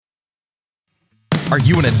Are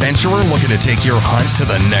you an adventurer looking to take your hunt to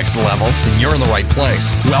the next level? Then you're in the right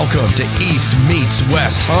place. Welcome to East Meets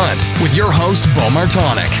West Hunt with your host, Bo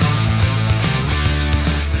Martonic.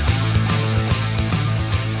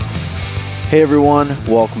 Hey everyone,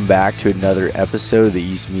 welcome back to another episode of the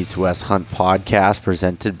East Meets West Hunt podcast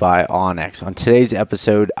presented by onX. On today's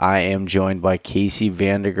episode, I am joined by Casey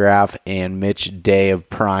Vandegraff and Mitch Day of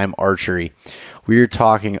Prime Archery. We are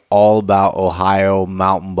talking all about Ohio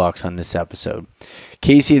mountain bucks on this episode.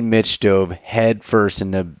 Casey and Mitch dove head first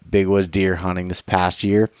into big woods deer hunting this past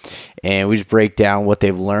year, and we just break down what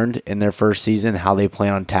they've learned in their first season, how they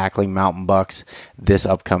plan on tackling mountain bucks this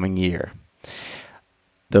upcoming year.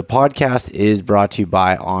 The podcast is brought to you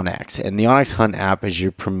by onX, and the onX Hunt app is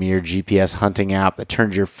your premier GPS hunting app that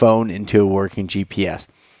turns your phone into a working GPS.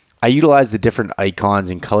 I utilize the different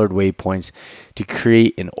icons and colored waypoints to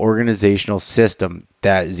create an organizational system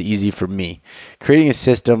that is easy for me. Creating a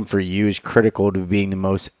system for you is critical to being the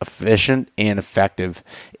most efficient and effective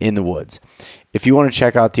in the woods. If you want to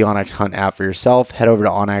check out the onX Hunt app for yourself, head over to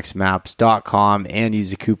onxmaps.com and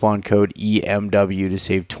use the coupon code EMW to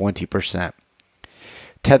save 20%.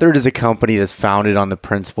 Tethered is a company that's founded on the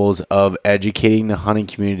principles of educating the hunting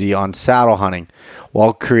community on saddle hunting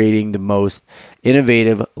while creating the most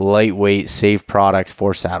innovative, lightweight, safe products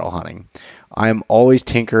for saddle hunting. I am always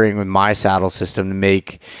tinkering with my saddle system to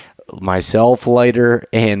make myself lighter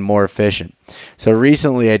and more efficient. So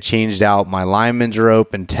recently I changed out my lineman's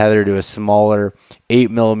rope and tethered to a smaller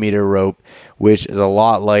 8mm rope, which is a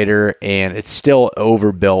lot lighter and it's still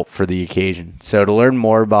overbuilt for the occasion. So to learn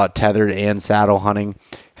more about tethered and saddle hunting,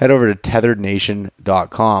 head over to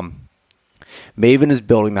tetherednation.com. Maven is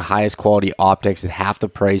building the highest quality optics at half the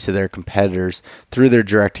price of their competitors through their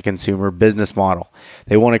direct-to-consumer business model.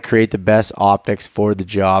 They want to create the best optics for the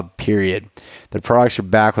job, period. Their products are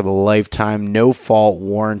backed with a lifetime, no-fault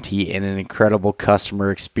warranty and an incredible customer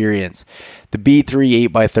experience. The B3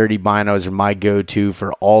 8x30 binos are my go-to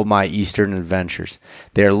for all my Eastern adventures.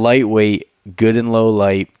 They are lightweight, good in low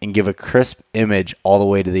light, and give a crisp image all the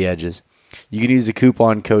way to the edges. You can use the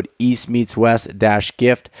coupon code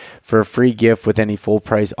EastMeetsWest-gift for a free gift with any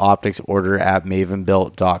full-price optics order at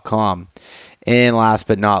mavenbuilt.com. And last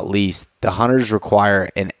but not least, the hunters require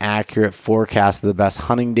an accurate forecast of the best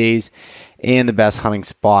hunting days and the best hunting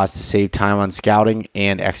spots to save time on scouting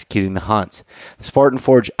and executing the hunts. The Spartan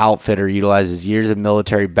Forge Outfitter utilizes years of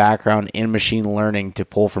military background and machine learning to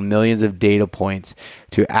pull from millions of data points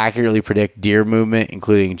to accurately predict deer movement,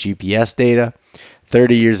 including GPS data,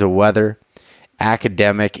 30 years of weather,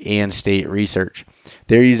 academic, and state research.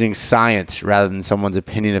 They're using science rather than someone's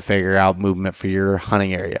opinion to figure out movement for your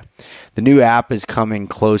hunting area. The new app is coming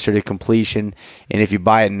closer to completion, and if you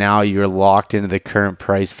buy it now, you're locked into the current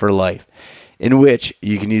price for life, in which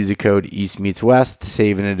you can use the code EastMeetsWest to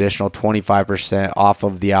save an additional 25% off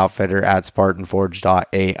of the outfitter at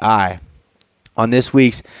SpartanForge.ai. On this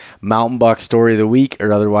week's Mountain Buck Story of the Week,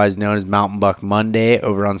 or otherwise known as Mountain Buck Monday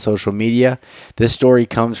over on social media, this story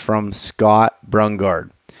comes from Scott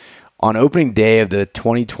Brungard. On opening day of the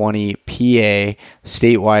 2020 PA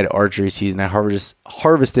statewide archery season, I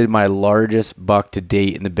harvested my largest buck to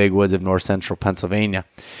date in the big woods of north central Pennsylvania.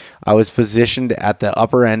 I was positioned at the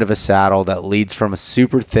upper end of a saddle that leads from a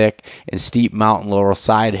super thick and steep mountain laurel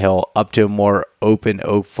side hill up to a more open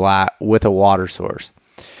oak flat with a water source.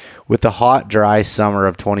 With the hot, dry summer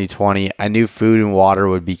of 2020, I knew food and water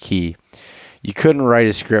would be key. You couldn't write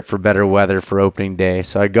a script for better weather for opening day,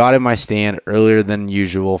 so I got in my stand earlier than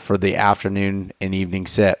usual for the afternoon and evening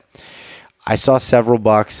sit. I saw several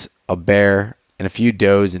bucks, a bear, and a few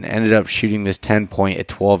does, and ended up shooting this 10-point at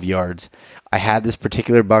 12 yards. I had this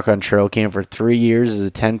particular buck on trail cam for 3 years as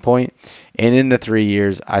a 10-point, and in the 3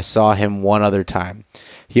 years, I saw him one other time.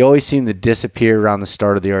 He always seemed to disappear around the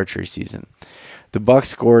start of the archery season. The buck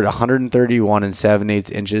scored 131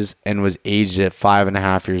 7/8 inches and was aged at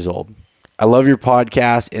 5.5 years old. I love your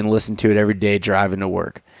podcast and listen to it every day driving to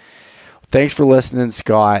work. Thanks for listening,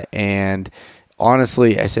 Scott. And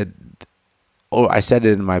honestly, I said it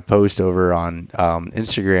in my post over on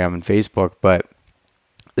Instagram and Facebook, but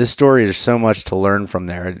this story, there's so much to learn from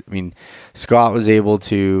there. I mean, Scott was able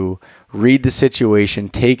to read the situation,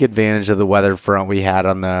 take advantage of the weather front we had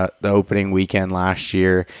on the opening weekend last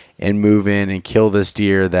year, and move in and kill this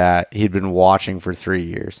deer that he'd been watching for 3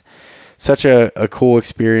 years. Such a cool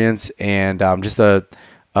experience. And just a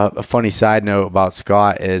funny side note about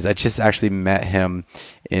Scott is I just actually met him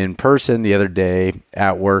in person the other day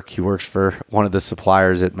at work. He works for one of the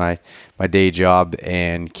suppliers at my day job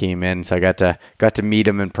and came in, so I got to meet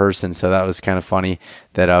him in person. So that was kind of funny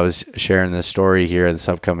that I was sharing this story here this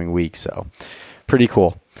upcoming week. So pretty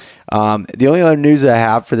cool. The only other news that I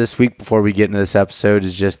have for this week before we get into this episode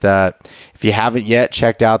is just that if you haven't yet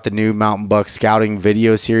checked out the new Mountain Buck Scouting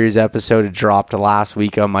video series episode, it dropped last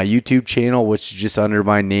week on my YouTube channel, which is just under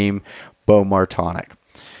my name, Bo Martonic.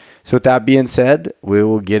 So with that being said, we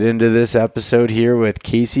will get into this episode here with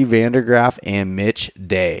Casey Vandergraff and Mitch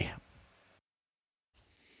Day.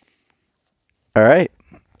 All right.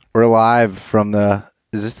 We're live from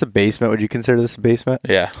is this the basement? Would you consider this a basement?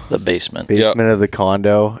 Yeah, the basement. Basement of the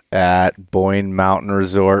condo at Boyne Mountain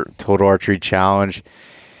Resort Total Archery Challenge.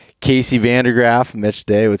 Casey Vandergraff, Mitch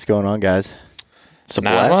Day. What's going on, guys?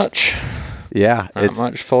 Not much. Yeah. Not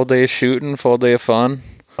much. Full day of shooting, full day of fun.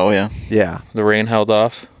 Oh, yeah. Yeah. The rain held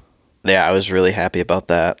off. Yeah, I was really happy about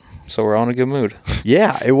that. So we're all in a good mood.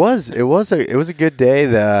 Yeah, it was a good day.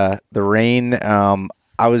 The rain,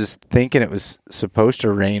 I was thinking it was supposed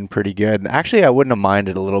to rain pretty good. And actually, I wouldn't have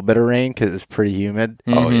minded a little bit of rain because it was pretty humid.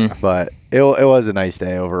 Mm-hmm. Oh, yeah. But it was a nice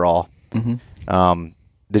day overall. Mm-hmm.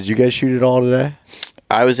 Did you guys shoot it all today?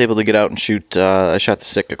 I was able to get out and shoot. I shot the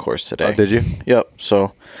Sitka course today. Oh, did you? Yep.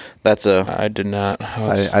 So that's I did not.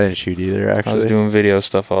 I didn't shoot either, actually. I was doing video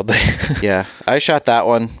stuff all day. yeah, I shot that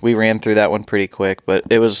one. We ran through that one pretty quick, but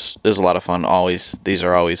it was a lot of fun. These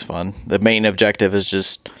are always fun. The main objective is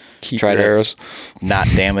just Try to arrows, not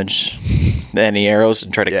damage any arrows,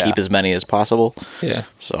 and try to keep as many as possible. Yeah.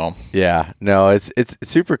 So yeah, no, it's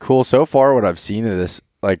super cool so far. What I've seen of this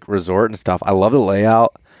like resort and stuff, I love the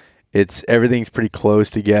layout. Everything's pretty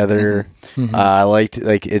close together. Mm-hmm. I liked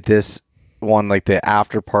at this one, like the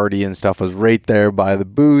after party and stuff was right there by the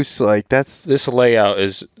booth. Like this layout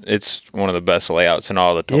it's one of the best layouts in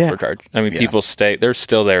all the Topher Charge. I mean, people they're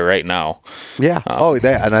still there right now. Yeah.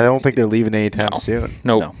 And I don't think they're leaving anytime soon.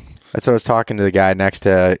 Nope. No. That's what I was talking to the guy next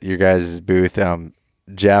to your guys' booth,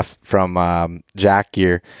 Jeff from Jack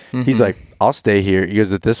Gear. Mm-hmm. He's like, I'll stay here. He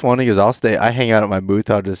goes, at this one, I'll stay. I hang out at my booth.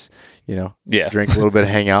 I'll just, drink a little bit,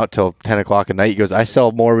 hang out till 10 o'clock at night. He goes, I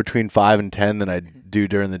sell more between 5 and 10 than I do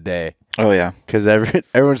during the day. Oh, yeah. Because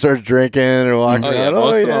everyone starts drinking and walking around.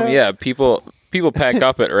 Most of them, people pack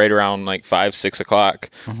up at right around like 5, 6 o'clock.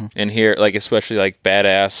 Mm-hmm. And here, like especially like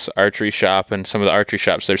Badass Archery Shop and some of the archery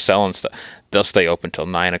shops, they're selling stuff. They'll stay open till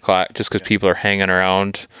 9 o'clock just because people are hanging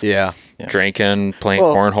around, drinking, playing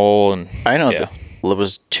cornhole, and I know it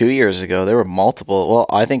was 2 years ago. There were multiple. Well,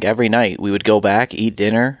 I think every night we would go back, eat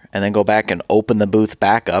dinner, and then go back and open the booth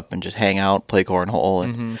back up and just hang out, play cornhole,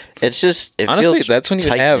 and it's just honestly feels that's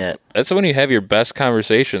when you have your best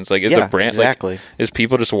conversations. Like it's a brand, exactly. Like, is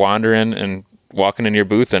people just wandering and walking in your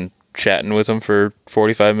booth and chatting with them for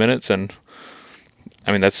 45 minutes and.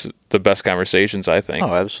 I mean, that's the best conversations, I think.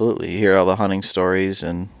 Oh, absolutely. You hear all the hunting stories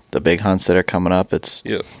and the big hunts that are coming up. It's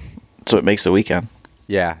what makes the weekend.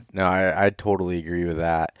 Yeah, no, I totally agree with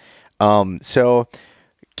that. So,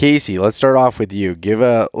 Casey, let's start off with you. Give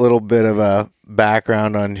a little bit of a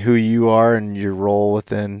background on who you are and your role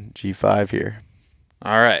within G5 here.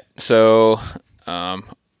 All right. So,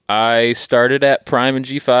 I started at Prime and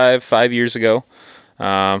G5 5 years ago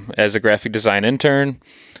as a graphic design intern.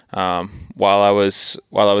 While I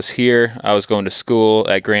was here, I was going to school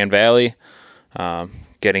at Grand Valley,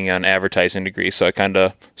 getting an advertising degree. So I kind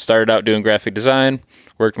of started out doing graphic design,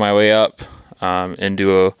 worked my way up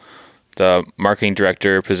into the marketing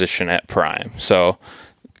director position at Prime. So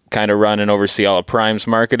kind of run and oversee all of Prime's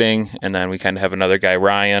marketing, and then we kind of have another guy,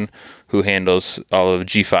 Ryan, who handles all of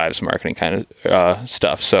G5's marketing kind of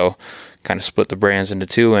stuff. So kind of split the brands into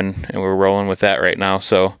two, and we're rolling with that right now.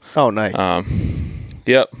 So nice.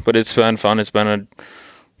 Yep, but it's been fun. It's been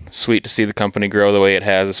sweet to see the company grow the way it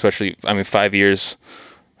has, especially, 5 years,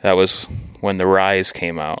 that was when the Rise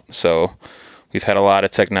came out. So we've had a lot of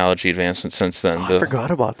technology advancements since then. I forgot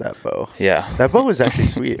about that bow. Yeah. That bow was actually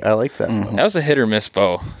sweet. I like that bow. That was a hit or miss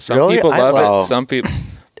bow. Some people love it, some people...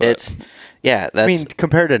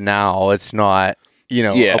 compared to now, it's not...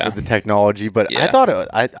 up with the technology, but I thought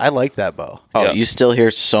I liked that bow. Oh, you still hear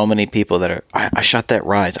so many people that are, I shot that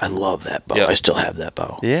Rise. I love that bow. I still have that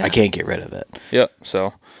bow. Yeah. I can't get rid of it. Yep.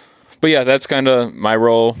 So, but yeah, that's kind of my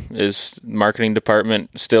role is marketing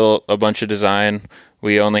department, still a bunch of design.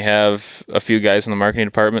 We only have a few guys in the marketing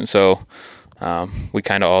department, so we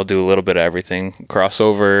kind of all do a little bit of everything,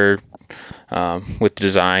 crossover with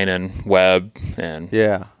design and web and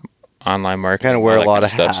online marketing. Kind of wear a lot of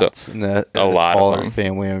stuff. Hats so in the a lot of them,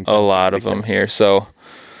 family. A lot of them here. So,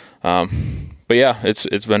 but yeah,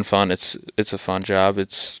 it's been fun. It's a fun job.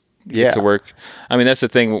 It's to work. I mean, that's the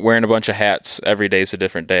thing. Wearing a bunch of hats every day is a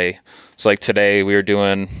different day. It's like today we were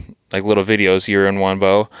doing like little videos. You're in one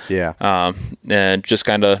bow. Yeah. And just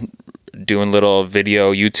kind of doing little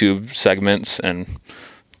video YouTube segments. And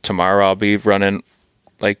tomorrow I'll be running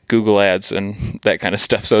like Google Ads and that kind of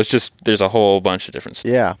stuff. So it's just there's a whole bunch of different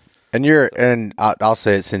stuff. Yeah. And I'll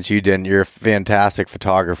say it since you didn't. You're a fantastic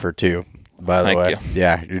photographer too, by the Thank way. you.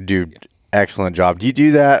 Yeah, you do excellent job. Do you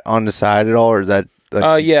do that on the side at all, or is that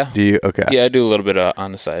like, Yeah. Do you? Okay. Yeah, I do a little bit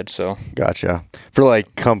on the side. So Gotcha. For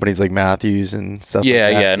like companies like Matthews and stuff. yeah,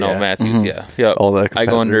 like that? yeah, no, Matthews, yeah. All the I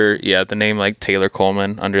go under competitors. the name like Taylor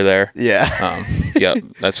Coleman under there. Yeah. Yep,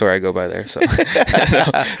 that's where I go by there. So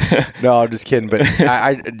No, I'm just kidding. But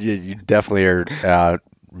you definitely are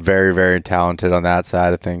very, very talented on that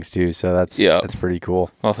side of things too. So that's pretty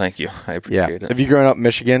cool. well, thank you. I Yeah. appreciate it. Have you grown up in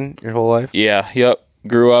Michigan your whole life? Yeah, yep.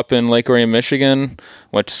 Grew up in Lake Orion, Michigan.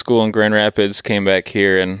 Went to school in Grand Rapids. Came back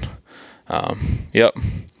here, and yep.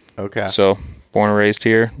 Okay. So born and raised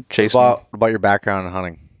here. Chasing. What about your background in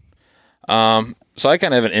hunting? So I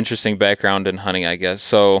kind of have an interesting background in hunting, I guess.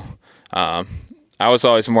 So I was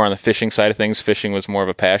always more on the fishing side of things. Fishing was more of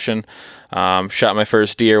a passion. Shot my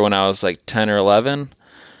first deer when I was like 10 or 11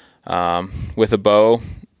 with a bow.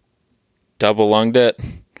 Double lunged it.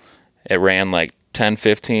 It ran like 10,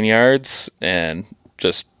 15 yards and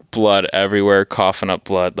just blood everywhere, coughing up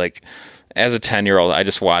blood. Like as a 10-year-old, I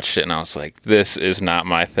just watched it and I was like, this is not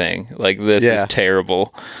my thing. Like this is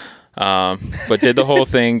terrible. But did the whole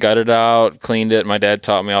thing, got it out, cleaned it. My dad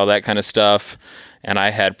taught me all that kind of stuff. And I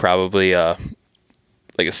had probably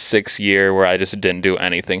like a 6 year where I just didn't do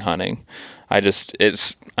anything hunting. As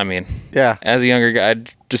a younger guy, I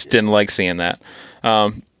just didn't like seeing that.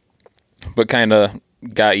 But kind of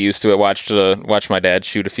got used to it, watched my dad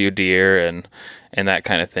shoot a few deer and that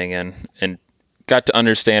kind of thing. And got to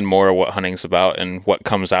understand more of what hunting's about and what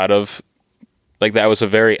comes out of. Like that was a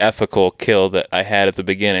very ethical kill that I had at the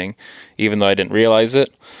beginning, even though I didn't realize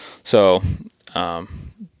it. So,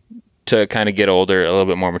 to kind of get older, a little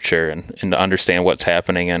bit more mature and to understand what's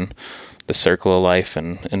happening in the circle of life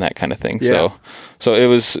and that kind of thing. Yeah.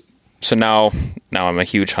 So now I'm a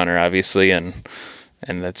huge hunter, obviously. And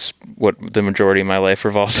that's what the majority of my life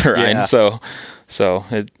revolves around. Yeah. So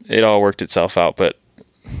it all worked itself out, but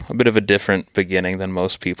a bit of a different beginning than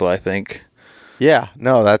most people, I think. Yeah,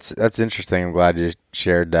 no, that's interesting. I'm glad you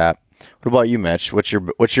shared that. What about you, Mitch? What's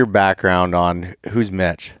your background on who's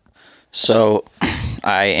Mitch? So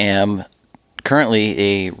I am currently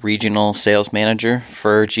a regional sales manager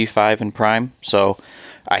for G5 and Prime. So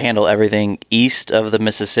I handle everything east of the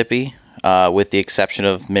Mississippi, with the exception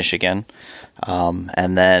of Michigan,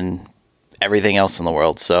 and then everything else in the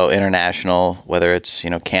world. So international, whether it's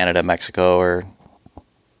Canada, Mexico, or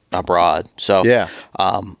abroad. So Yeah.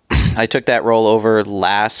 I took that role over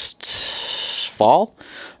last fall,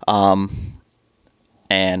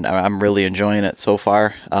 and I'm really enjoying it so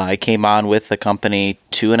far. I came on with the company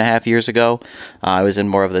 2.5 years ago. I was in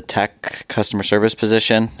more of the tech customer service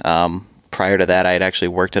position. Prior to that, I had actually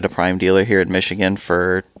worked at a Prime dealer here in Michigan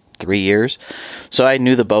for 3 years. So I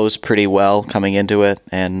knew the bows pretty well coming into it,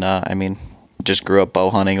 and just grew up bow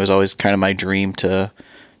hunting. It was always kind of my dream to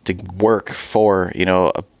work for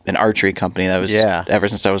an archery company. That was ever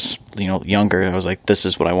since I was younger. I was like, this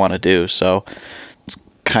is what I want to do. So it's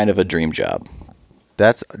kind of a dream job.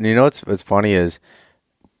 That's what's funny is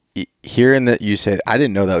hearing that you say, I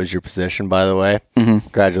didn't know that was your position, by the way. Mm-hmm.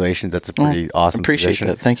 Congratulations, that's a pretty awesome Appreciate position.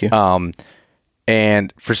 that. Thank you.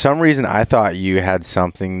 And for some reason, I thought you had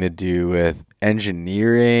something to do with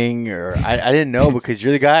engineering, or I didn't know, because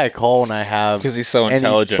you're the guy I call when I have, Because he's so any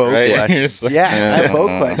intelligent, boat right? questions. You're just like- I have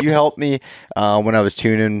boat questions. You helped me when I was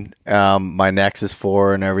tuning my Nexus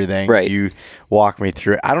 4 and everything. Right. You walked me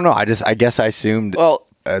through it. I don't know. I guess I assumed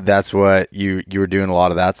that's what you were doing, a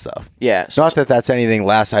lot of that stuff. Yeah. It's not that that's anything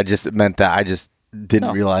less. I just meant that I just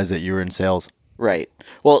didn't realize that you were in sales. Right.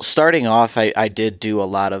 Well, starting off, I did do a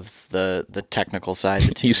lot of the technical side,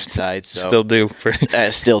 the tuning side. So Still do. I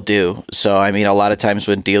still do. So, a lot of times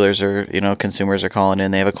when dealers or, consumers are calling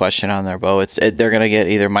in, they have a question on their bow, they're going to get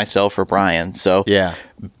either myself or Brian. So, Yeah.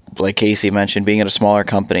 like Casey mentioned, being at a smaller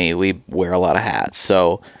company, we wear a lot of hats.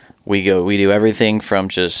 So we do everything from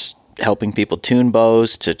just helping people tune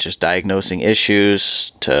bows to just diagnosing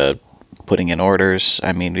issues to putting in orders.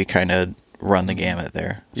 We kind of run the gamut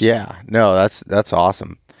there. Yeah, no, that's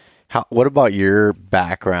awesome. What about your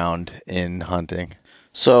background in hunting?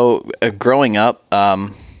 So growing up,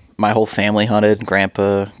 my whole family hunted.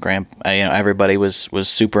 Grandpa, everybody was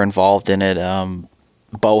super involved in it.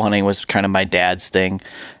 Bow hunting was kind of my dad's thing,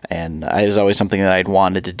 and it was always something that I'd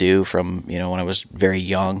wanted to do from when I was very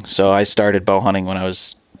young. So I started bow hunting when I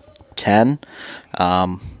was 10.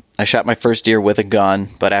 I shot my first deer with a gun,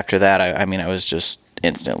 but after that, I was just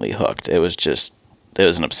instantly hooked. It was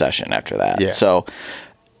an obsession after that. Yeah. So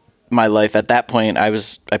my life at that point, I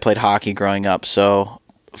played hockey growing up. So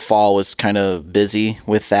fall was kind of busy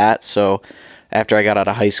with that. So after I got out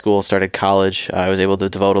of high school, started college, I was able to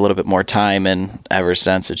devote a little bit more time, and ever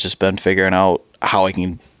since it's just been figuring out how I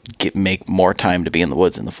can make more time to be in the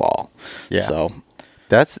woods in the fall. Yeah. So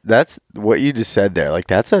That's what you just said there. Like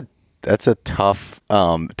that's a tough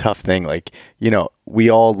thing. Like, we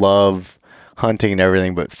all love hunting and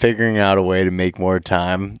everything, but figuring out a way to make more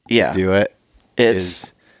time to do it.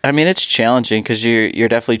 It's challenging because you're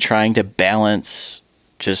definitely trying to balance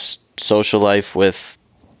just social life with,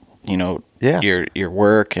 your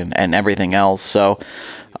work and everything else. So,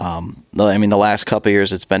 the last couple of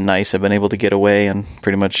years, it's been nice. I've been able to get away and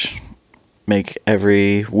pretty much make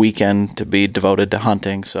every weekend to be devoted to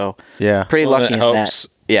hunting. So yeah, pretty lucky in that. Helps.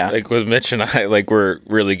 Yeah. Like with Mitch and I, like we're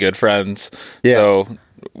really good friends. Yeah. So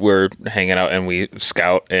we're hanging out and we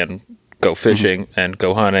scout and go fishing and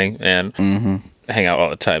go hunting and hang out all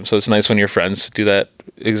the time. So it's nice when your friends do that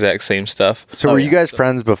exact same stuff. So were you guys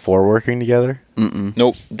friends before working together?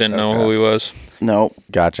 Nope. Didn't know who he was. Nope.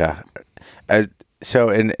 Gotcha. So,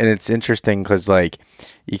 and it's interesting because, like,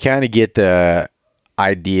 you kind of get the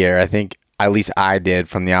idea, I think, at least I did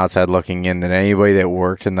from the outside looking in, that anybody that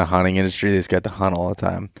worked in the hunting industry, they just got to hunt all the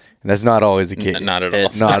time. And that's not always the case. Not at all.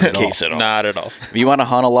 It's not the case at all. Not at all. If you want to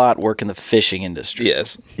hunt a lot, work in the fishing industry.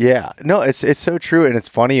 Yes. Yeah. No, it's so true. And it's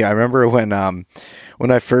funny. I remember when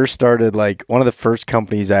I first started, like, one of the first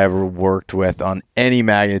companies I ever worked with on any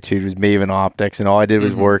magnitude was Maven Optics. And all I did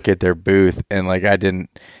was work at their booth. And, like, I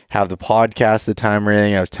didn't have the podcast at the time or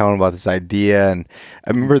anything. I was telling them about this idea. And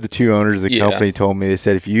I remember the two owners of the company told me, they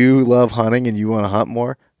said, if you love hunting and you want to hunt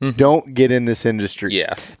more, don't get in this industry.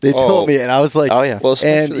 Yeah. They told me, and I was like, oh, yeah. Well,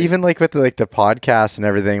 and even like with the podcast and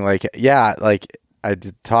everything, like, yeah, like I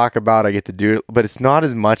did talk about, I get to do it, but it's not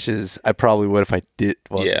as much as I probably would if I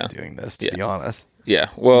wasn't doing this, to be honest. Yeah.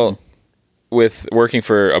 Well, with working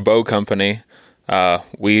for a bow company,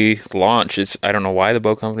 we launch. I don't know why the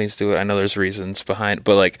bow companies do it. I know there's reasons behind,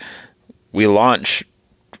 but like we launch.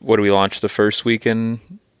 What do we launch the first week in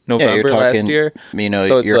November last year?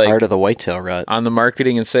 So you're like, heart of the whitetail rut. On the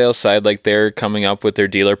marketing and sales side, like they're coming up with their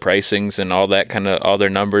dealer pricings and all that kind of all their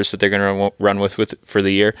numbers that they're going to run with for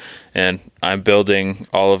the year, and I'm building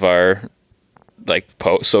all of our like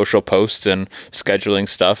social posts and scheduling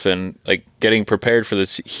stuff and like getting prepared for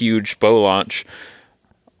this huge bow launch.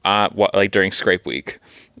 Like during Scrape Week.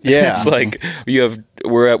 Yeah. It's like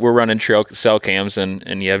we're running trail cell cams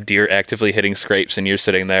and you have deer actively hitting scrapes and you're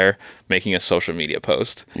sitting there making a social media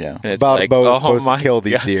post. Yeah. And it's About like, bow supposed to kill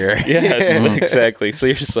these deer. Yeah, exactly. So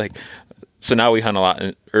you're just like, so now we hunt a lot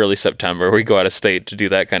in early September. We go out of state to do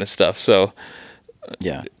that kind of stuff. So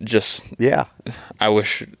I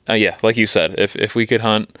wish, like you said, if we could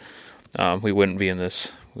hunt, we wouldn't be in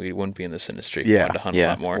this. We wouldn't be in this industry. Yeah. To hunt a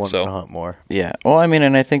lot more. To hunt more. Yeah. Well,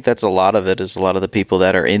 and I think that's a lot of it is a lot of the people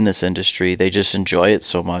that are in this industry, they just enjoy it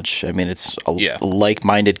so much. It's a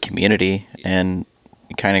like-minded community, and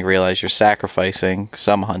you kind of realize you're sacrificing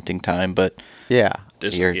some hunting time, but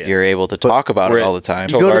you're able to talk about it all the time.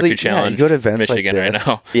 You go to Challenge, you go to events Michigan like right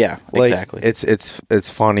now. Yeah, like, exactly. It's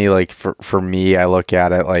funny. Like for me, I look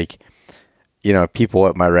at it like, people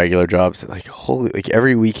at my regular jobs, like, holy, like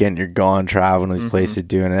every weekend you're gone traveling to these places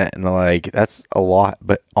doing it. And like, that's a lot.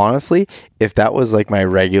 But honestly, if that was like my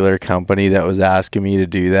regular company that was asking me to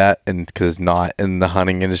do that, and because it's not in the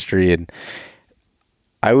hunting industry, and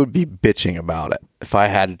I would be bitching about it if I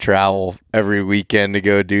had to travel every weekend to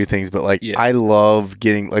go do things. But like, I love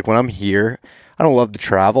getting, like when I'm here, I don't love the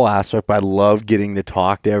travel aspect, but I love getting to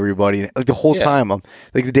talk to everybody. Like the whole time, I'm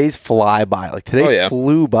like the days fly by. Like today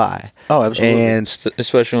flew by. Oh, absolutely. And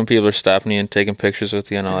especially when people are stopping you and taking pictures with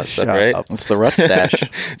you and all that stuff, right? It's the rut stash.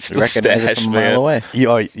 It's You the recognize it stash, from a man. mile away. you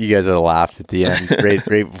guys would have laughed at the end. right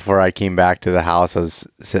before I came back to the house, I was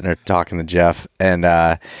sitting there talking to Jeff,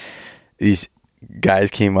 and these guys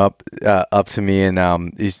came up to me,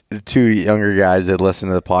 and these two younger guys that listened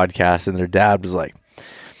to the podcast, and their dad was like,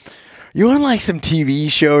 you on like some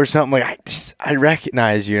TV show or something? Like, I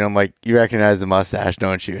recognize you. And I'm like, you recognize the mustache,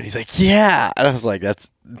 don't you? And he's like, yeah. And I was like,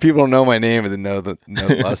 people don't know my name, but they know the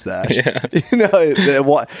mustache.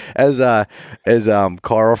 As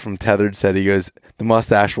Carl from Tethered said, he goes, the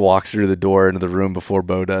mustache walks through the door into the room before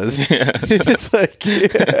Bo does. It's like,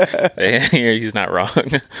 he's not wrong.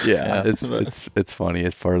 It's funny.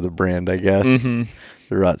 It's part of the brand, I guess.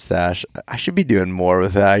 The rut stash. I should be doing more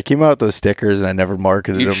with that. I came out with those stickers and I never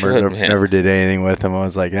marketed them or never did anything with them. I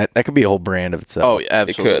was like, that could be a whole brand of itself. Oh, yeah,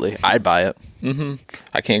 absolutely. I'd buy it.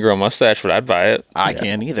 I can't grow a mustache, but I'd buy it. I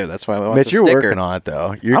can't either. That's why I want Mitch, the you're sticker. working on it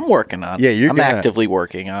though. I'm working on it. Yeah, I'm actively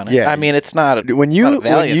working on it. Yeah. It's not when you get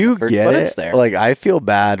but it, it's there. like I feel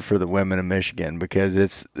bad for the women in Michigan because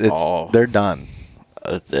it's they're done.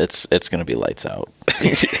 it's going to be lights out.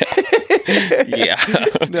 Yeah.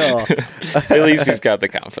 No. At least he's got the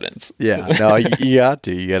confidence. Yeah, no, you got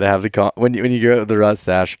to. You got to have the when you go with the rut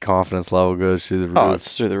stash, confidence level goes through the roof. Oh,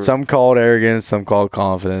 it's through the roof. Some call it arrogance, some call it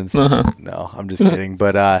confidence. No, I'm just kidding.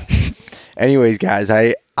 But anyways, guys,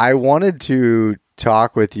 I wanted to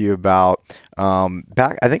talk with you about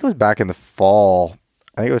back. I think it was back in the fall.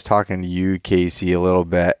 I think I was talking to you, Casey, a little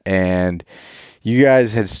bit, and you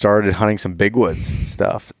guys had started hunting some big woods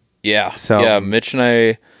stuff. Yeah. So- yeah, Mitch and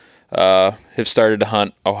I have started to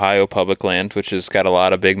hunt Ohio public land, which has got a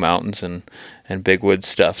lot of big mountains and big wood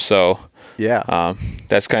stuff. So Yeah.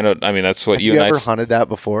 that's kind of, I mean, that's what Have you you and ever I. hunted that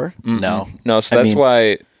before? No. No, so I that's mean-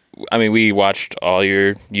 why. I mean, we watched all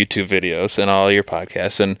your YouTube videos and all your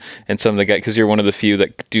podcasts, and some of the guys, because you're one of the few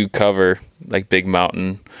that do cover like big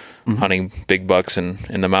mountain hunting, big bucks and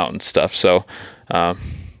in the mountain stuff. So,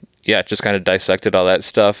 yeah, just kind of dissected all that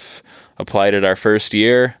stuff, applied it our first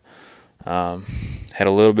year, had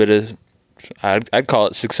a little bit of, I'd call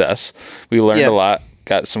it success. We learned Yeah. a lot,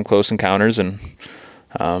 got some close encounters, and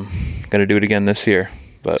gonna do it again this year.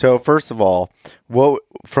 But So first of all, what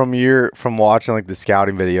from watching like the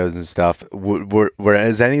scouting videos and stuff,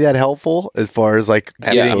 is any of that helpful as far as like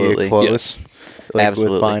getting Absolutely. it close, Yes. like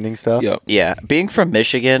Absolutely. with finding stuff? Yep. Yeah, being from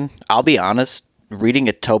Michigan, I'll be honest, reading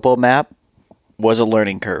a topo map was a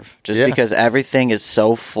learning curve just Yeah. because everything is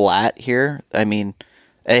so flat here. I mean,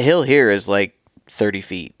 a hill here is like 30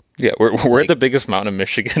 feet. Yeah, we're at the biggest mountain in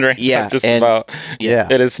Michigan right Yeah, now. Just and- about. Yeah.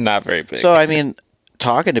 It is not very big. So, I mean,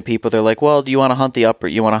 talking to people, they're like, well, do you want to hunt you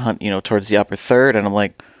want to hunt, towards the upper third? And I'm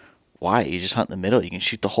like, why? You just hunt in the middle. You can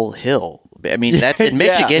shoot the whole hill. I mean, that's in Yeah.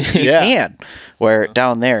 Michigan. You Yeah. can. Where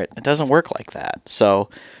down there, it doesn't work like that. So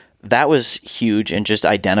that was huge in just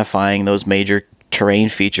identifying those major terrain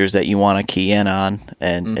features that you want to key in on.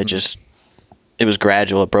 And it was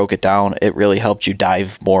gradual. It broke it down. It really helped you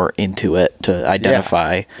dive more into it to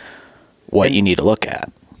identify what you need to look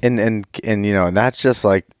at. And that's just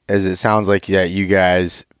like, as it sounds like that you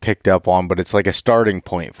guys picked up on, but it's like a starting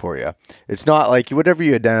point for you. It's not like whatever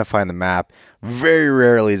you identify on the map, very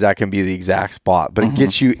rarely is that can be the exact spot, but it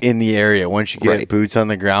gets you in the area. Once you get Right. boots on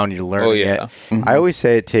the ground, you're learning yeah. it. I always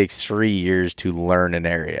say it takes 3 years to learn an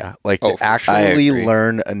area, like Oh, to for sure. actually I agree.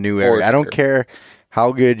 learn a new For area. I don't sure. care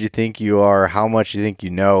how good you think you are, how much you think you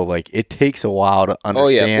know, like it takes a while to understand. Oh,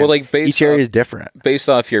 yeah. Well, like, based each area off- is different. based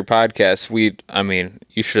off your podcast,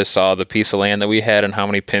 you should have saw the piece of land that we had and how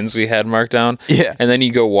many pins we had marked down. Yeah. And then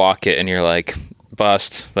you go walk it and you're like,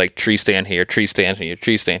 bust, like tree stand here, tree stand here,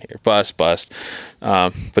 tree stand here, bust. But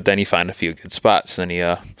then you find a few good spots, and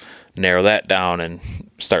you narrow that down and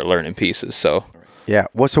start learning pieces. So Yeah.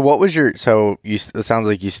 Well, so what was it sounds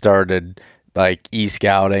like you started like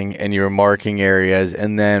e-scouting and you were marking areas,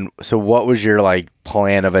 and then so what was your like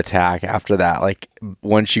plan of attack after that? Like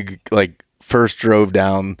once you like first drove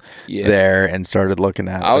down there and started looking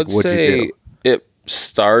at it, I would like, what'd you say do? it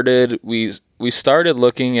started. We started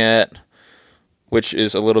looking at, which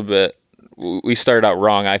is a little bit. We started out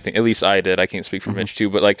wrong. I think at least I did. I can't speak for Mitch too,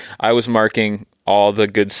 but like I was marking all the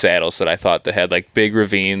good saddles that I thought that had like big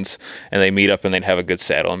ravines, and they meet up and they'd have a good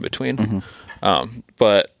saddle in between.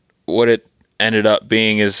 But what it ended up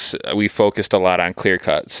being is we focused a lot on clear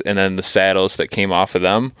cuts, and then the saddles that came off of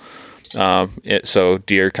them. So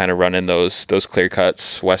deer kind of run in those clear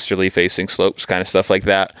cuts, westerly facing slopes, kind of stuff like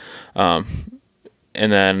that.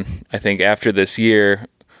 And then I think after this year,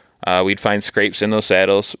 we'd find scrapes in those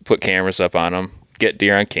saddles, put cameras up on them, get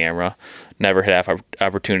deer on camera, never had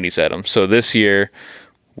opportunities at them. So this year,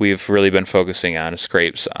 we've really been focusing on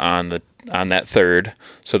scrapes on that third.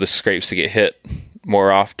 So the scrapes to get hit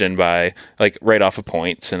more often by like right off of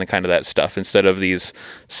points and kind of that stuff, instead of these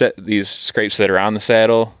scrapes that are on the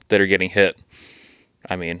saddle that are getting hit.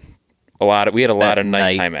 I mean, we had a lot of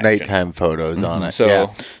nighttime action. Nighttime photos on it. So,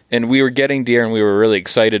 yeah. and we were getting deer, and we were really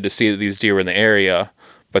excited to see that these deer were in the area,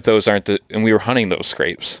 but those aren't and we were hunting those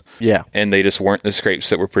scrapes. Yeah. And they just weren't the scrapes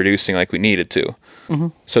that we're producing like we needed to.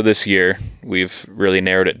 So this year, we've really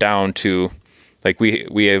narrowed it down to, like,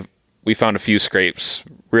 we found a few scrapes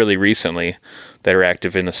really recently that are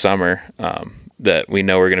active in the summer that we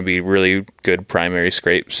know are going to be really good primary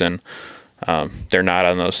scrapes, and they're not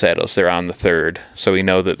on those saddles. They're on the third. So we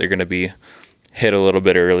know that they're going to be hit a little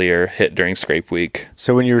bit earlier, hit during scrape week.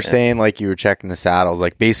 So when you were saying like you were checking the saddles,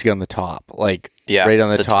 like basically on the top, like right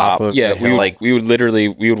on the top of Yeah, the hill.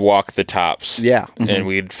 we would walk the tops. Yeah. And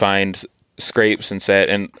we'd find scrapes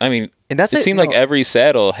and I mean, And that's it it, seemed no. like every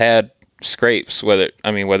saddle had scrapes, whether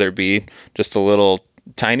it be just a little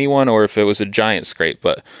tiny one or if it was a giant scrape,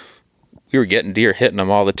 but we were getting deer hitting them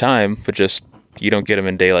all the time, but just you don't get them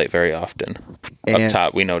in daylight very often. Up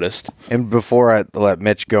top, we noticed. And before I let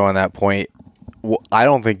Mitch go on that point, I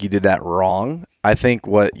don't think you did that wrong. I think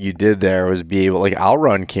what you did there was be able, like, I'll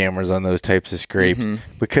run cameras on those types of scrapes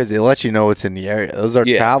because it lets you know what's in the area. Those are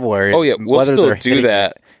travel areas. Oh, yeah. We'll still do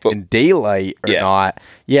that. In daylight or not,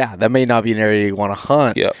 that may not be an area you want to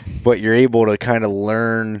hunt, but you're able to kind of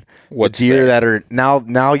learn what deer that are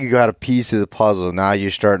now you got a piece of the puzzle. Now you're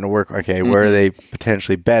starting to work, okay, where are they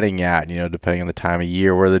potentially bedding at, depending on the time of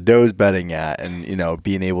year, where the doe's bedding at, and,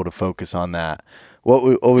 being able to focus on that.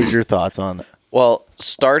 What was your thoughts on that? Well,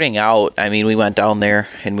 starting out, I mean, we went down there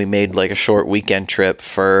and we made like a short weekend trip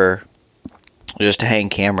for just to hang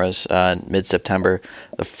cameras mid-September.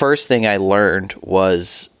 The first thing I learned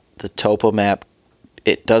was the topo map.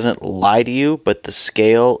 It doesn't lie to you, but the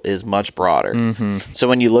scale is much broader. So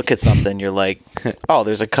when you look at something, you're like, oh,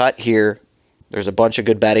 there's a cut here. There's a bunch of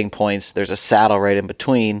good bedding points. There's a saddle right in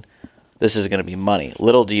between. This is going to be money.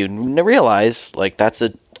 Little do you realize, like, that's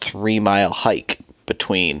a 3-mile hike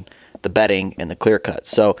between the bedding and the clear cut.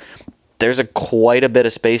 So there's quite a bit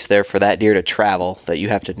of space there for that deer to travel that you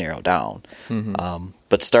have to narrow down.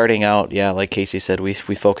 But starting out, like Casey said, we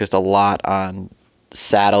focused a lot on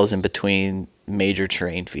saddles in between major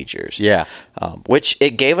terrain features. Which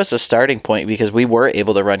it gave us a starting point because we were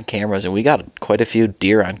able to run cameras and we got quite a few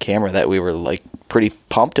deer on camera that we were like pretty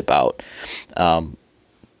pumped about.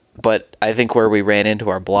 But I think where we ran into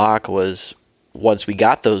our block was once we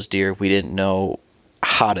got those deer, we didn't know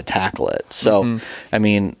how to tackle it. So, I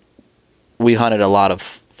mean, we hunted a lot of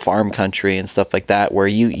farm country and stuff like that where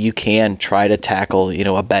you can try to tackle,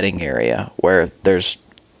 a bedding area where there's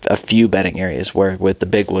a few bedding areas where with the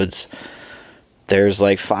big woods, there's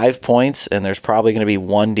like 5 points and there's probably going to be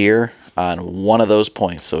one deer on one of those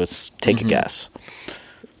points. So it's take a guess.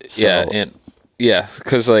 So,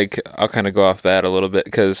 because like I'll kind of go off that a little bit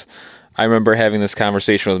because I remember having this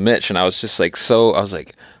conversation with Mitch and I was just like, I was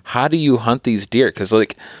like, how do you hunt these deer? Because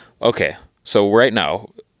like, okay, so right now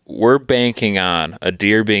we're banking on a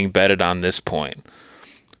deer being bedded on this point.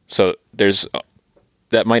 So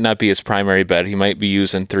that might not be his primary bed. He might be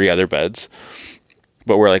using 3 other beds.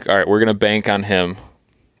 But we're like, all right, we're going to bank on him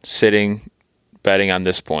bedding on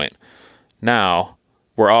this point. Now,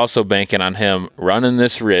 we're also banking on him running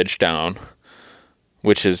this ridge down,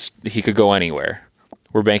 which is, he could go anywhere.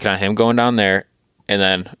 We're banking on him going down there and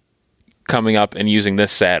then coming up and using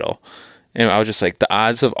this saddle. And I was just like, the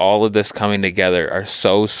odds of all of this coming together are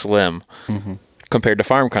so slim compared to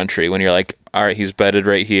farm country when you're like, all right, he's bedded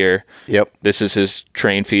right here. This is his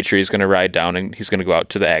train feature. He's going to ride down and he's going to go out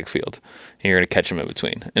to the ag field. And you're going to catch him in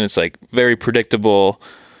between. And it's like very predictable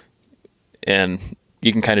and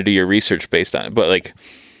you can kind of do your research based on it. But like,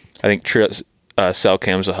 I think cell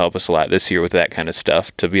cams will help us a lot this year with that kind of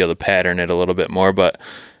stuff to be able to pattern it a little bit more. But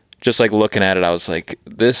just like looking at it, I was like,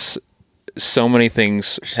 so many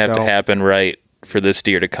things have to happen right for this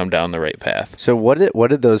deer to come down the right path. So what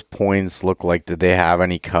did those points look like? Did they have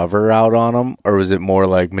any cover out on them, or was it more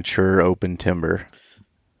like mature open timber?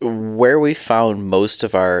 Where we found most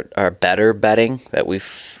of our better bedding that we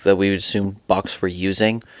assumed bucks were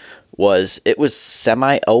using was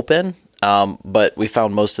semi-open, but we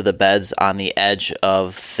found most of the beds on the edge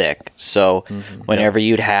of thick. So whenever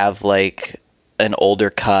you'd have like an older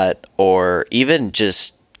cut or even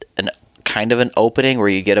just kind of an opening where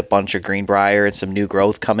you get a bunch of greenbrier and some new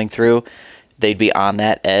growth coming through, they'd be on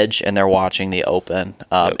that edge and they're watching the open.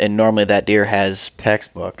 And normally that deer has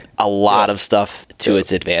textbook a lot of stuff to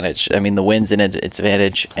its advantage. I mean, the wind's in its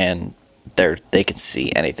advantage and they can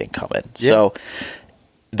see anything coming. So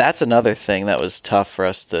that's another thing that was tough for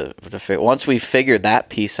us to figure. Once we figured that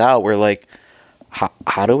piece out, we're like,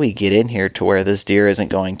 how do we get in here to where this deer isn't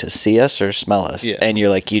going to see us or smell us? And you're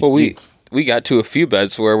like, we got to a few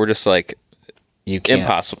beds where we're just like, you can't.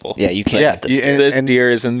 Impossible. Yeah, you can't. This deer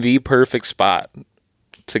is in the perfect spot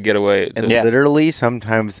to get away. And literally,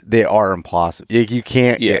 sometimes they are impossible. You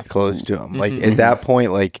can't get close to them. Like at that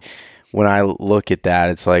point, like when I look at that,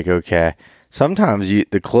 it's like, okay, sometimes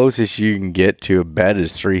the closest you can get to a bed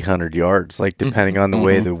is 300 yards. Like depending on the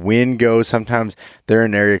way the wind goes, sometimes they're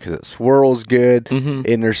in an area because it swirls good,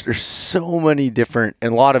 and there's so many different,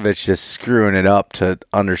 and a lot of it's just screwing it up to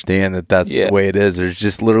understand that that's the way it is. There's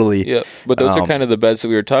just literally, but those are kind of the beds that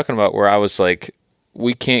we were talking about where I was like,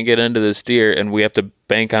 we can't get into this deer, and we have to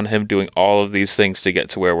bank on him doing all of these things to get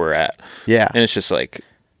to where we're at. Yeah, and it's just like,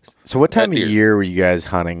 so what time of year were you guys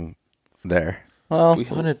hunting there? Well,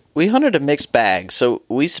 we hunted a mixed bag, so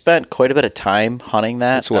we spent quite a bit of time hunting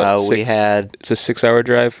that. It's a 6-hour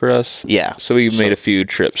drive for us. Yeah, so we made a few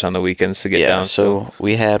trips on the weekends to get down. So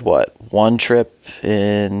we had one trip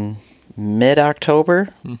in mid-October.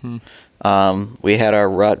 We had our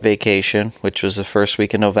rut vacation, which was the first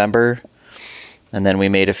week in November. And then we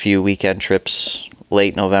made a few weekend trips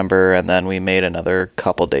late November. And then we made another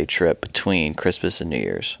couple-day trip between Christmas and New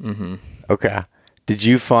Year's. Okay. Did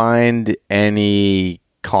you find any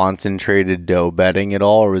concentrated doe bedding at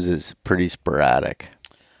all, or was it pretty sporadic?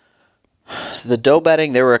 The doe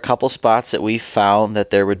bedding, there were a couple spots that we found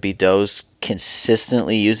that there would be does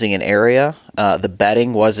consistently using an area. The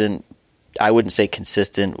bedding wasn't, I wouldn't say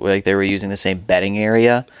consistent, like they were using the same bedding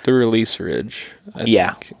area. The release ridge. I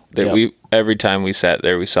Yeah. think that Yep. every time we sat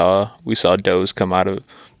there, we saw does come out of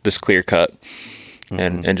this clear cut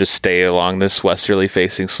and just stay along this westerly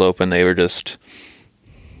facing slope, and they were just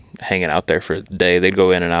hanging out there for the day. They'd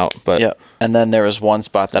go in and out, but Yeah. And then there was one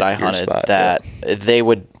spot that I Your hunted spot, that they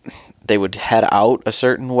would head out a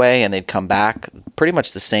certain way and they'd come back pretty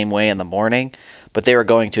much the same way in the morning, but they were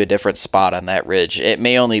going to a different spot on that ridge. It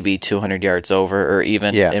may only be 200 yards over, or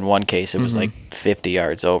even in one case it was like 50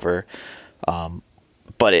 yards over.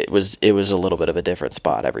 But it was a little bit of a different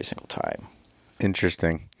spot every single time.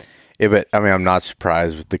 Interesting. Yeah, but I mean, I'm not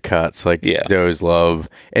surprised with the cuts. Like, Yeah. does love,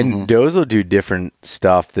 and does will do different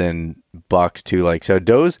stuff than bucks too. Like, so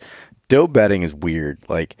doe bedding is weird.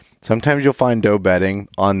 Like, sometimes you'll find doe bedding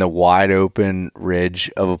on the wide open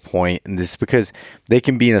ridge of a point, and this is because they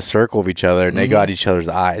can be in a circle of each other and they got each other's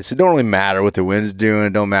eyes. So it don't really matter what the wind's doing.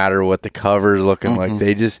 It don't matter what the cover's looking like.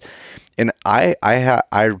 They just, and I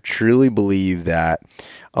truly believe that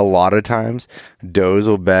a lot of times does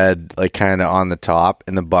will bed like kind of on the top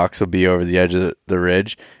and the bucks will be over the edge of the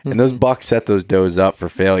ridge, and those bucks set those does up for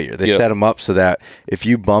failure. They set them up so that if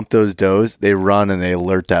you bump those does, they run and they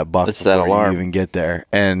alert that buck It's that before alarm. you even get there,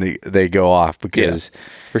 and they go off because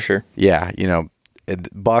for sure.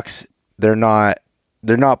 bucks, they're not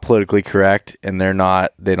politically correct, and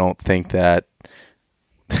they don't think that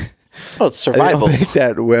Well, it's I survival. don't think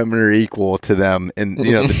that women are equal to them, and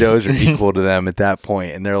the does are equal to them at that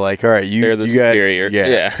point, and they're like, all right, They're the you got, superior.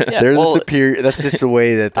 Yeah. they're well, the superior. That's just the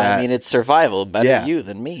way that I mean, it's survival. Better Yeah. you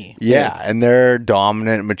than me. yeah, and they're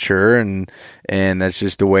dominant, mature, and that's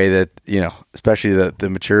just the way that especially the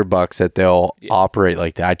mature bucks, that they'll operate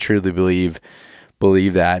like that. I truly believe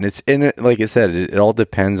that, and it's in it. Like I said, it all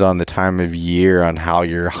depends on the time of year on how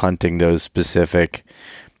you're hunting those specific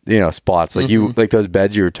spots. Like like those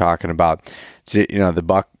beds you were talking about. The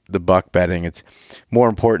buck bedding. It's more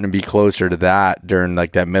important to be closer to that during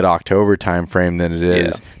like that mid-October time frame than it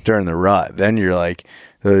is during the rut. Then you're like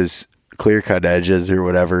those clear cut edges or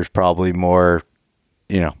whatever is probably more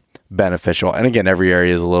beneficial. And again, every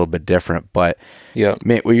area is a little bit different, but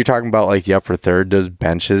man, when you're talking about like the upper third, those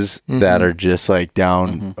benches that are just like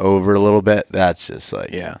down over a little bit, that's just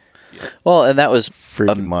like Well, and that was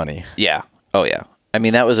freaking money. Yeah. Oh, yeah. I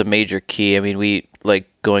mean, that was a major key. I mean, we, like,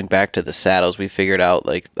 going back to the saddles, we figured out,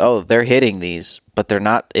 like, oh, they're hitting these, but they're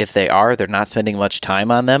not, if they are, they're not spending much time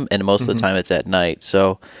on them, and most of the time it's at night.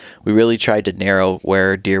 So we really tried to narrow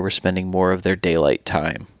where deer were spending more of their daylight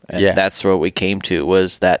time. And that's what we came to,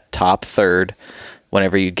 was that top third.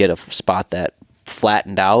 Whenever you get a spot that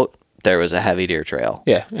flattened out, there was a heavy deer trail.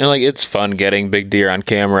 Yeah, and like it's fun getting big deer on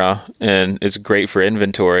camera, and it's great for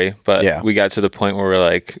inventory, but we got to the point where we're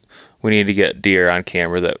like, we need to get deer on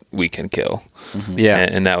camera that we can kill.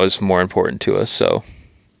 And that was more important to us. So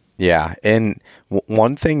and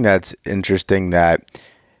one thing that's interesting that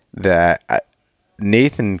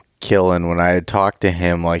Nathan Killen, when I had talked to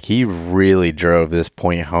him, like he really drove this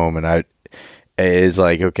point home, and is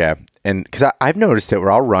like, okay, and because I've noticed that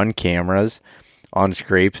where I'll run cameras on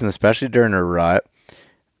scrapes, and especially during a rut,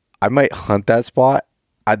 I might hunt that spot.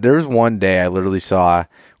 There was one day I literally saw,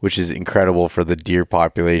 which is incredible for the deer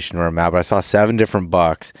population where I'm at, but I saw 7 different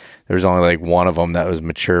bucks. There was only like one of them that was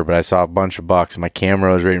mature, but I saw a bunch of bucks, and my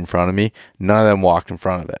camera was right in front of me. None of them walked in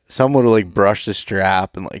front of it. Some would have like brushed the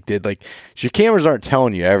strap and like did like, so your cameras aren't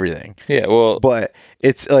telling you everything. yeah, well, But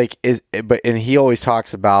it's like, and he always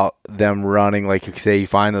talks about them running, like say you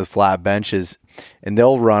find those flat benches and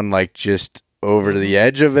they'll run like just over to the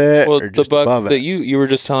edge of it, well, or the just buck above that it. you were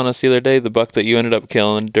just telling us the other day, the buck that you ended up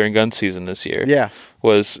killing during gun season this year,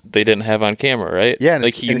 was they didn't have on camera, right? Yeah, and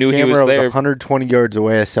like you his knew he camera was there. 120 yards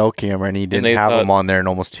away, a cell camera, and he didn't they have thought- him on there in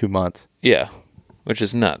almost 2 months. Yeah, which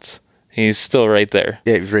is nuts. He's still right there.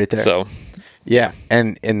 Yeah, he was right there. So yeah,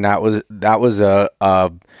 and that was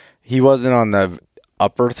he wasn't on the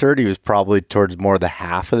upper third. He was probably towards more the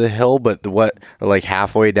half of the hill, but like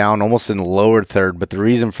halfway down, almost in the lower third. But the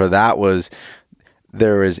reason for that was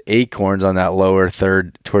there was acorns on that lower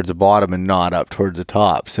third towards the bottom and not up towards the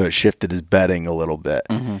top. So it shifted his bedding a little bit,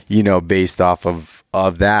 based off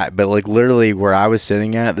of that. But like literally where I was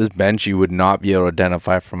sitting at, this bench you would not be able to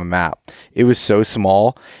identify from a map. It was so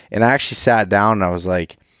small. And I actually sat down and I was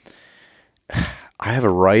like, I have a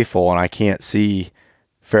rifle and I can't see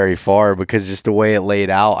very far because just the way it laid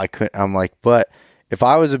out, I'm like, but if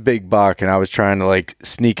I was a big buck and I was trying to like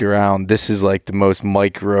sneak around, this is like the most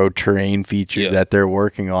micro terrain feature that they're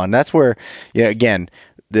working on. That's where, again,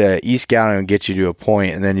 the e-scouting will get you to a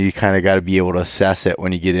point, and then you kind of got to be able to assess it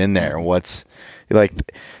when you get in there. What's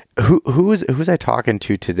like, who was I talking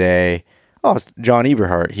to today? Oh, it's John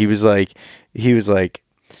Eberhardt. He was like,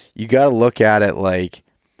 you got to look at it like,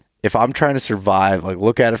 if I'm trying to survive, like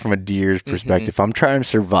look at it from a deer's perspective. If I'm trying to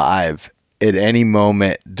survive at any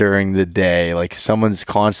moment during the day, like someone's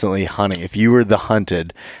constantly hunting, if you were the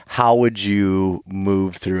hunted, how would you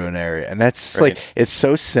move through an area? And that's like, it's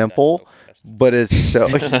so simple, but it's so,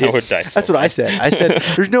 that's what I said. I said,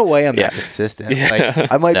 there's no way I'm that consistent.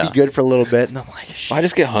 Like I might be good for a little bit. And I'm like, I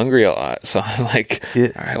just get hungry a lot. So I'm like, all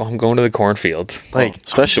right, well, I'm going to the cornfield. Like,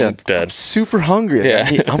 especially I'm dead. I'm super hungry. Yeah.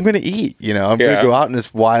 I'm going to eat, I'm going to go out in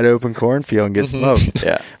this wide open cornfield and get smoked.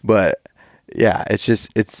 But yeah, it's just,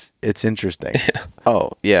 it's interesting.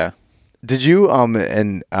 Oh, yeah. Did you,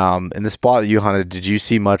 in the spot that you hunted, did you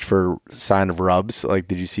see much for sign of rubs? Like,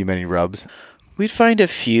 did you see many rubs? We'd find a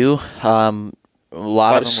few. A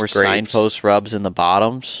lot of them were scrapes. signpost rubs in the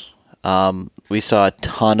bottoms. We saw a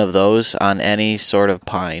ton of those on any sort of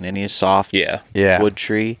pine, any soft wood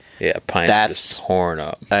tree. Yeah, pine That's just torn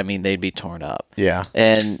up. I mean, they'd be torn up. Yeah.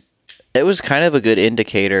 And it was kind of a good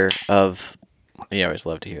indicator of, you always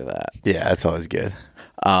love to hear that. Yeah, that's always good.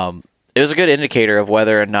 It was a good indicator of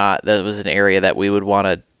whether or not that was an area that we would want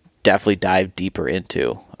to definitely dive deeper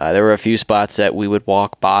into. There were a few spots that we would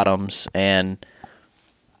walk bottoms and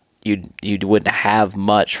you wouldn't have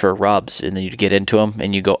much for rubs, and then you'd get into them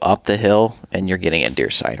and you go up the hill and you're getting a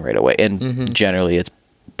deer sign right away. And generally it's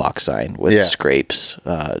buck sign with scrapes.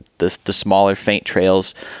 The smaller faint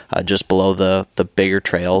trails just below the bigger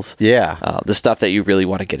trails. Yeah. The stuff that you really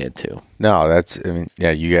want to get into. No, you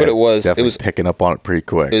guys definitely was picking up on it pretty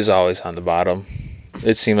quick. It was always on the bottom.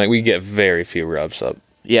 It seemed like we get very few rubs up.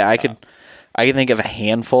 Yeah, I can think of a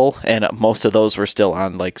handful, and most of those were still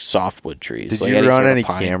on like softwood trees. Did you run any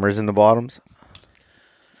cameras in the bottoms?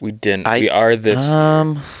 We didn't. We are this.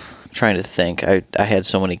 I'm trying to think. I had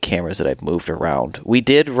so many cameras that I've moved around. We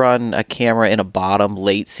did run a camera in a bottom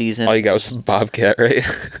late season. All you got was a bobcat, right?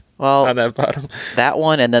 Well, on that bottom. That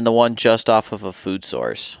one, and then the one just off of a food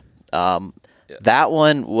source. That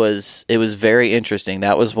one was very interesting.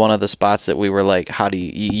 That was one of the spots that we were like, how do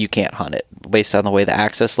you can't hunt it based on the way the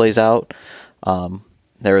access lays out.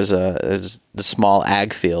 There was the small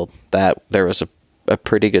ag field that there was a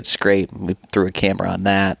pretty good scrape. We threw a camera on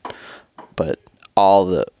that, but all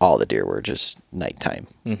the deer were just nighttime.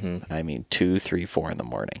 I mean, 2, 3, 4 in the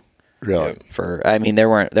morning. Really?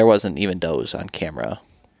 There wasn't even does on camera.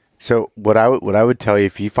 So what I would tell you,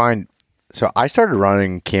 if you find, so I started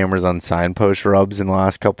running cameras on signpost rubs in the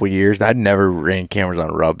last couple of years. I'd never ran cameras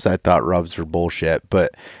on rubs. I thought rubs were bullshit,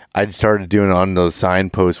 but I started doing it on those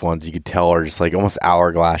signpost ones. You could tell are just like almost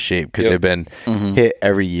hourglass shape because they've been hit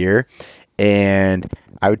every year. And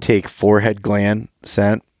I would take forehead gland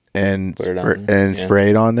scent and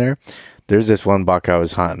spray it on there. There's this one buck I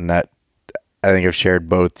was hunting that I think I've shared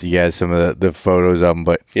both you guys some of the photos of him,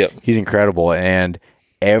 but he's incredible. And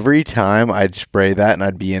every time I'd spray that and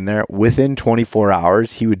I'd be in there, within 24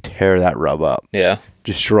 hours, he would tear that rub up. Yeah.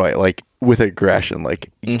 Destroy it, like with aggression,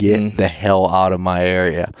 like get the hell out of my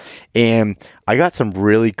area. And I got some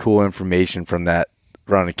really cool information from that,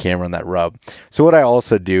 running a camera on that rub. So what I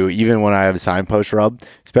also do, even when I have a signpost rub,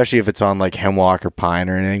 especially if it's on like hemlock or pine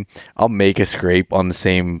or anything, I'll make a scrape on the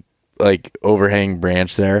same like overhanging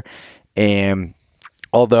branch there. And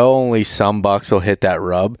although only some bucks will hit that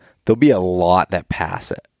rub, there'll be a lot that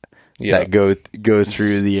pass it, that go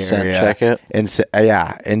through the area, check it,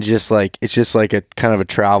 and just like it's just like a kind of a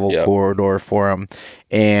travel corridor for them.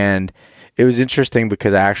 And it was interesting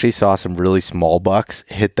because I actually saw some really small bucks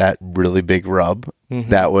hit that really big rub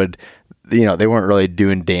that would, they weren't really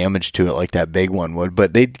doing damage to it like that big one would,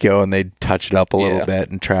 but they'd go and they'd touch it up a little bit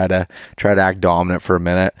and try to act dominant for a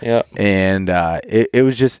minute. Yeah, and it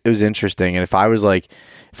was interesting. And if I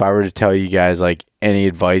were to tell you guys like any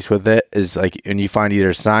advice with it is like, when you find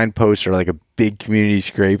either a signpost or like a big community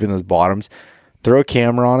scrape in those bottoms, throw a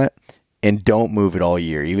camera on it and don't move it all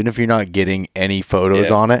year. Even if you're not getting any photos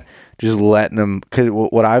Yeah. on it, just letting them.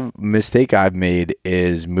 Because mistake I've made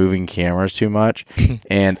is moving cameras too much,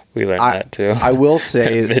 and We learned that too. I will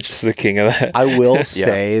say, Mitch is the king of that. I will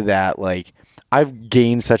say that like I've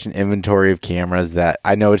gained such an inventory of cameras that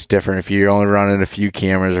I know it's different if you're only running a few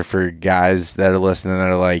cameras, or for guys that are listening that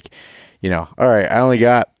are like, all right, I only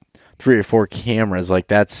got 3 or 4 cameras. Like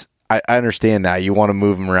I understand that you want to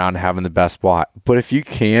move them around having the best spot, but if you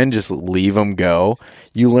can just leave them go,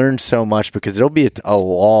 you learn so much, because it'll be a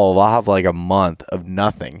lull. I'll have like a month of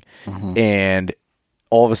nothing, and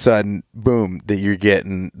all of a sudden, boom,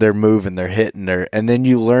 they're moving, they're hitting, and then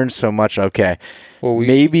you learn so much. Okay,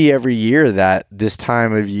 maybe every year that this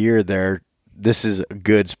time of year this is a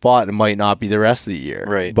good spot. It might not be the rest of the year,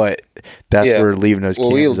 Right? But that's where leaving those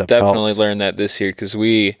cameras we'll up definitely helps. learn that this year, because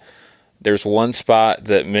there's one spot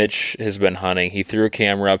that Mitch has been hunting. He threw a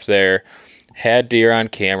camera up there, had deer on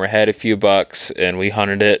camera, had a few bucks, and we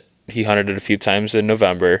hunted it. He hunted it a few times in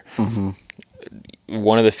November.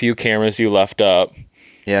 One of the few cameras you left up.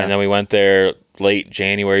 Yeah. And then we went there late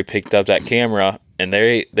January, picked up that camera, and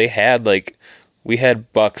they had we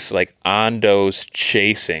had bucks like on does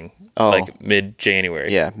chasing like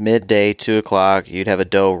mid-January. Yeah, midday, 2:00, you'd have a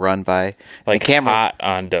doe run by. Like the camera, hot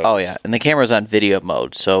on does. Oh yeah, and the camera's on video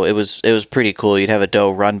mode, so it was pretty cool. You'd have a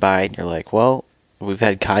doe run by, and you're like, well, we've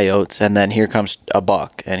had coyotes, and then here comes a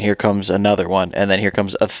buck, and here comes another one, and then here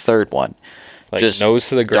comes a third one. Like Just nose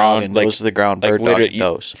to the ground, dogging, nose to the ground, bird dogging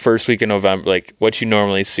does. First week in November, like what you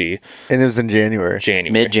normally see. And it was in January.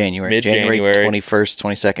 Mid-January. January 21st,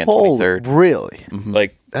 22nd, 23rd. Really?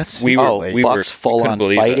 Like That's we super were late. we Bucks full couldn't on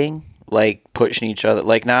believe it. fighting, like pushing each other,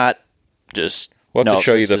 like not just. We'll have no, to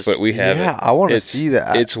show you this the is- foot we have. Yeah, I wanna see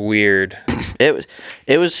that. It's weird. It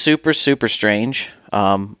was super strange,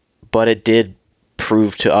 but it did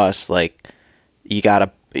prove to us like you gotta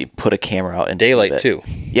put a camera out in Daylight too.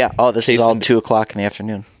 Yeah. Oh, this is all Chasing- 2:00 in the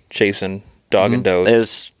afternoon. Chasing dog and does. It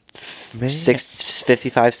was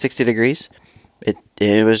 55, 60 degrees.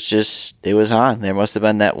 It was on. There must have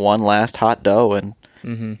been that one last hot doe, and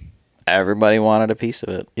everybody wanted a piece of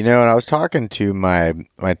it. And I was talking to my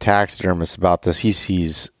taxidermist about this. He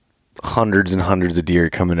sees hundreds and hundreds of deer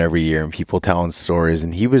coming every year, and people telling stories.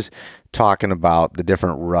 And he was talking about the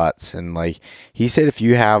different ruts, and like he said, if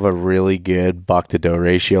you have a really good buck to doe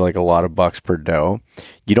ratio, like a lot of bucks per doe,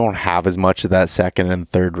 you don't have as much of that second and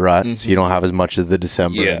third rut. So you don't have as much of the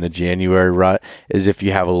December and the January rut as if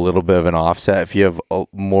you have a little bit of an offset. If you have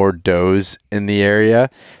more does in the area,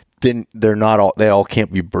 then they all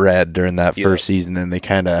can't be bred during that first season. Then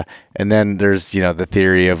and then there's the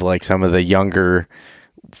theory of like some of the younger,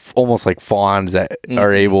 almost like fawns that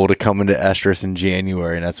are able to come into estrus in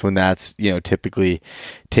January, and that's when that's typically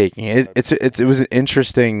taking it. It was an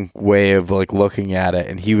interesting way of like looking at it,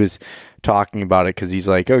 and he was talking about it because he's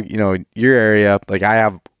like, oh, your area, like I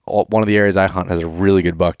have one of the areas I hunt has a really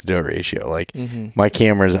good buck to doe ratio. Like my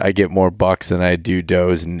cameras, I get more bucks than I do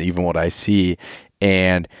does, and even what I see,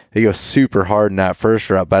 and they go super hard in that first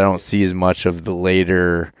rut, but I don't see as much of the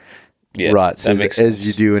later ruts as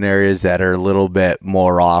you do in areas that are a little bit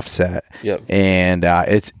more offset. Yep. And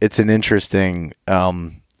it's an interesting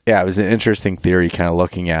it was an interesting theory kind of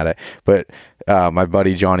looking at it. But my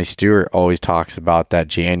buddy Johnny Stewart always talks about that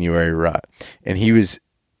January rut,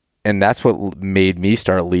 and that's what made me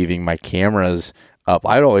start leaving my cameras up.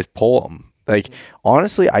 I'd always pull them. Like,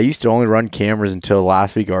 honestly, I used to only run cameras until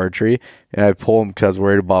last week archery, and I'd pull them because I was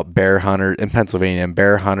worried about bear hunters in Pennsylvania and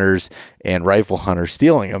bear hunters and rifle hunters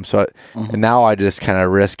stealing them. So and now I just kind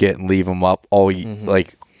of risk it and leave them up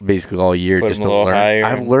like basically all year. Put just them to a little learn. higher,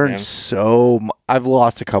 I've learned I've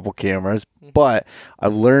lost a couple cameras, but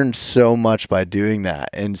I've learned so much by doing that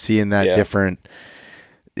and seeing that different.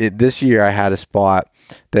 This year I had a spot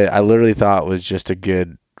that I literally thought was just a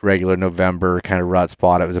good regular November kind of rut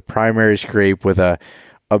spot. It was a primary scrape with a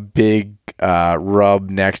big rub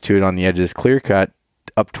next to it on the edge of this clear cut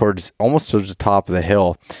up almost towards the top of the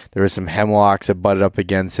hill. There was some hemlocks that butted up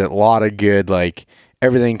against it. A lot of good, like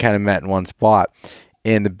everything kind of met in one spot.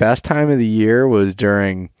 And the best time of the year was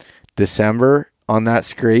during December on that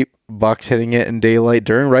scrape, bucks hitting it in daylight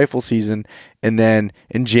during rifle season. And then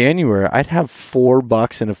in January, I'd have 4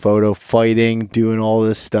 bucks in a photo fighting, doing all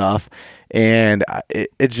this stuff. And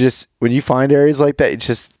it's just, when you find areas like that, you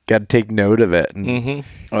just got to take note of it. And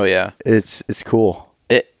Oh yeah, it's cool.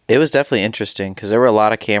 It was definitely interesting because there were a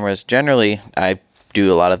lot of cameras. Generally, I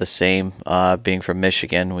do a lot of the same. Being from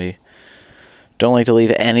Michigan, we don't like to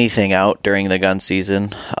leave anything out during the gun season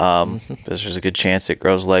because there's a good chance it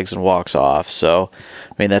grows legs and walks off. So,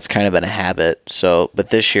 I mean, that's kind of been a habit. So, but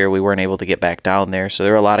this year we weren't able to get back down there. So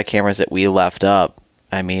there were a lot of cameras that we left up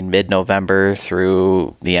I mean, mid-November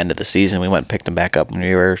through the end of the season. We went and picked them back up when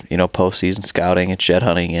we were, postseason scouting and shed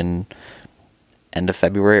hunting in end of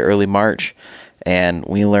February, early March, and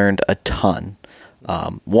we learned a ton.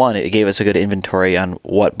 One, it gave us a good inventory on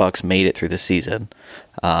what bucks made it through the season.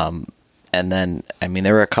 And then, I mean,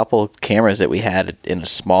 there were a couple cameras that we had in a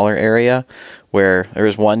smaller area where there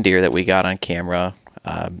was one deer that we got on camera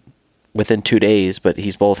within 2 days, but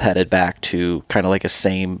he's both headed back to kind of like a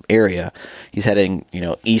same area. He's heading,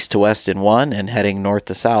 east to west in one and heading north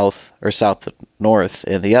to south or south to north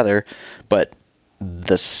in the other. But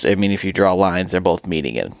if you draw lines, they're both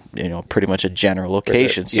meeting in, pretty much a general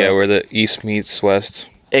location. Where the east meets west.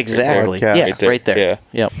 Exactly. Yeah, right there. Yeah.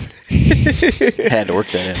 Yep. Had to work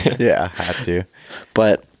that in. Yeah, had to.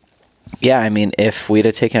 But yeah, I mean, if we'd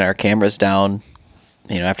have taken our cameras down,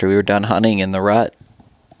 after we were done hunting in the rut,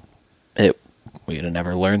 we'd have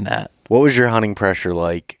never learned that. What was your hunting pressure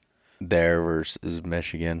like there versus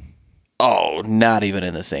Michigan? Oh, not even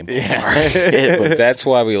in the same ballpark. That's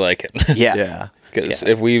why we like it. Yeah. Because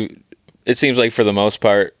it seems like for the most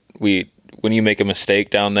part, when you make a mistake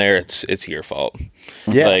down there, it's your fault.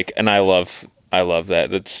 Yeah. And I love that.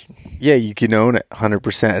 That's you can own it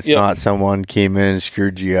 100%. It's not someone came in and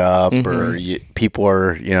screwed you up, or people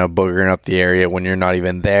are boogering up the area when you're not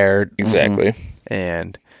even there. exactly.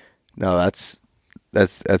 And no, that's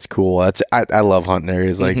cool. I love hunting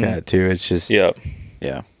areas like that too. It's just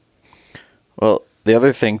Yeah. Well, the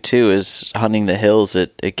other thing too is hunting the hills.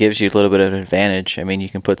 It gives you a little bit of an advantage. I mean, you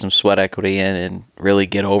can put some sweat equity in and really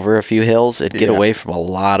get over a few hills and get away from a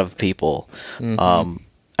lot of people.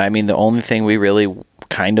 I mean, the only thing we really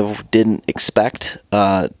kind of didn't expect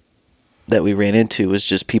that we ran into was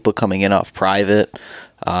just people coming in off private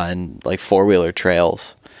and like 4-wheeler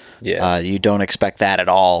trails. Yeah. You don't expect that at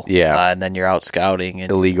all. Yeah. And then you're out scouting.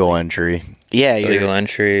 And, illegal entry. Yeah. Illegal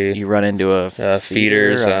entry. You run into a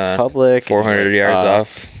feeders on public. 400 yards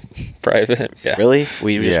off private. Yeah. Really?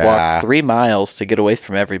 We just walked 3 miles to get away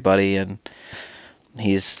from everybody. And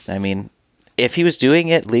if he was doing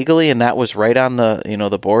it legally and that was right on the,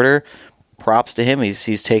 the border, props to him.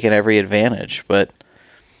 He's taken every advantage. But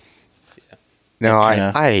no,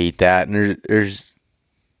 I hate that. And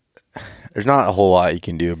there's not a whole lot you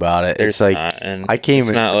can do about it. There's it's like not, and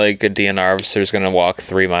it's not like a DNR officer's going to walk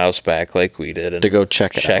 3 miles back like we did and to go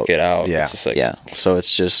check it out. Yeah. It's just like, so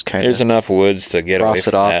it's just kind of there's enough woods to get away cross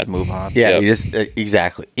from it off that. and move on. Yeah, Yep. you just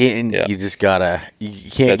exactly. And you just gotta. You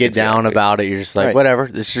can't That's get down exactly. about it. You're just like Right. whatever.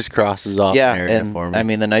 This just crosses off. Yeah, an area and for me. I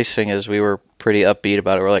mean the nice thing is we were pretty upbeat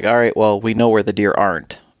about it. We're like, all right, well, we know where the deer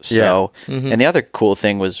aren't. So, and the other cool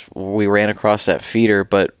thing was we ran across that feeder,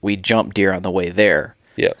 but we jumped deer on the way there.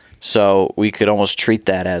 Yeah. So we could almost treat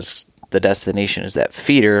that as the destination is that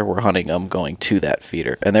feeder. We're hunting them going to that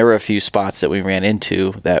feeder. And there were a few spots that we ran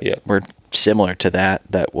into that were similar to that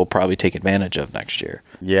we'll probably take advantage of next year.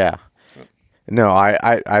 Yeah. No,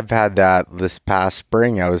 I've had that this past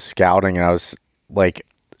spring. I was scouting and I was like,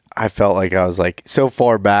 I felt like I was like so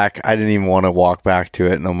far back, I didn't even want to walk back to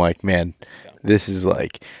it. And I'm like, man, this is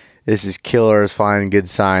killer. It's fine, good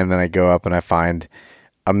sign. Then I go up and I find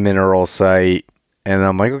a mineral site. And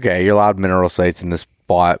I'm like, okay, you're allowed mineral sites in this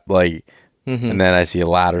spot. Like, and then I see a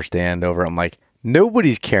ladder stand over. I'm like,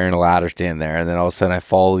 nobody's carrying a ladder stand there. And then all of a sudden I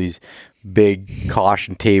follow these big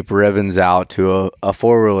caution tape ribbons out to a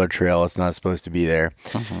 4-wheeler trail. It's not supposed to be there.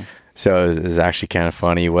 So it was actually kind of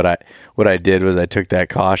funny. What I did was I took that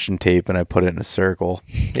caution tape and I put it in a circle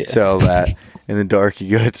so that in the dark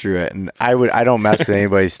you go through it. And I don't mess with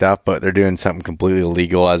anybody's stuff, but they're doing something completely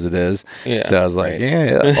illegal as it is. Yeah, so I was like,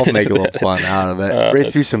 I'll make a little fun out of it.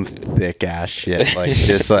 Right through some thick ass shit, like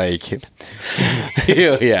just like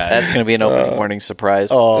That's gonna be an open morning surprise.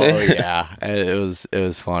 Oh yeah, it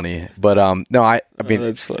was funny. But no, I mean,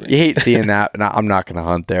 that's funny. You hate seeing that. And I'm not gonna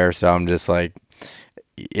hunt there, so I'm just like.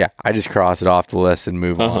 Yeah, I just cross it off the list and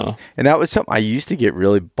move on. And that was something I used to get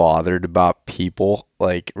really bothered about people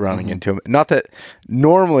like running into them. Not that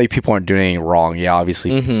normally people aren't doing anything wrong. Yeah,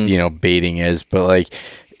 obviously, baiting is, but like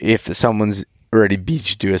if someone's already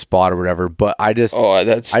beat you to a spot or whatever. But I just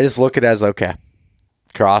look at it as okay,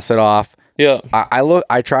 cross it off. Yeah.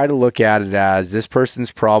 I try to look at it as this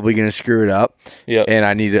person's probably going to screw it up. Yeah. And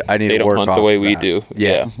I need they to work don't hunt off the way of we that. do.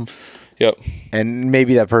 Yeah. Yep. And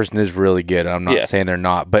maybe that person is really good. I'm not saying they're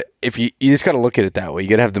not, but if you just got to look at it that way. You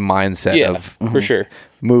got to have the mindset of for sure.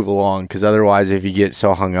 Move along, because otherwise, if you get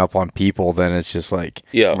so hung up on people, then it's just like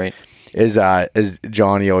Right. As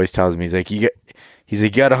Johnny always tells me, you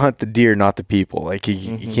got to hunt the deer, not the people. Like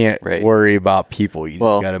you can't worry about people. You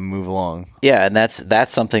just got to move along. Yeah, and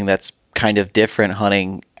that's something that's kind of different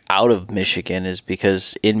hunting out of Michigan, is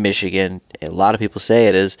because in Michigan, a lot of people say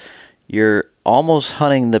it is you're almost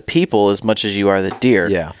hunting the people as much as you are the deer.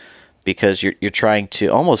 Yeah. Because you're trying to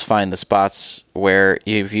almost find the spots where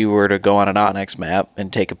if you were to go on an Onyx map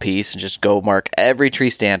and take a piece and just go mark every tree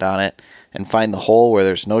stand on it and find the hole where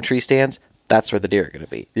there's no tree stands, that's where the deer are going to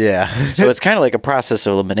be. Yeah. So it's kind of like a process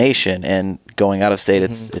of elimination, and going out of state,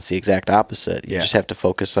 it's the exact opposite. You just have to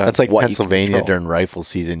focus on That's like what Pennsylvania you can control. during rifle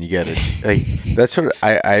season. You get it. Like, that's what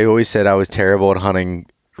I always said. I was terrible at hunting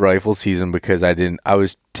rifle season because I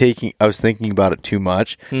was thinking about it too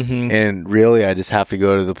much, and really I just have to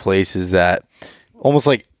go to the places that almost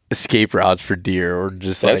like escape routes for deer, or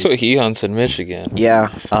just That's like what he hunts in Michigan. Yeah.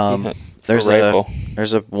 There's rifle.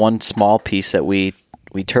 a one small piece that we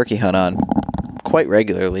turkey hunt on quite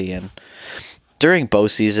regularly, and during bow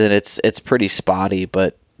season it's pretty spotty,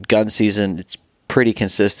 but gun season it's pretty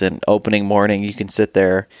consistent. Opening morning you can sit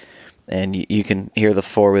there and you can hear the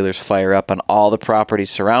four-wheelers fire up on all the properties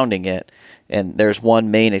surrounding it, and there's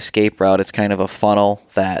one main escape route. It's kind of a funnel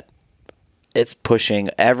that it's pushing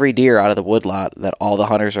every deer out of the woodlot that all the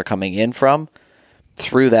hunters are coming in from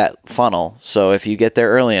through that funnel. So if you get there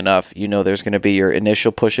early enough, you know there's going to be your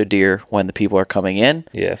initial push of deer when the people are coming in.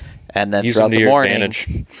 Yeah. And then Use throughout them to the your morning,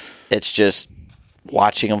 advantage. it's just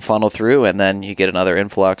watching them funnel through, and then you get another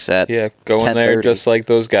influx at Yeah, go in there 10:30. just like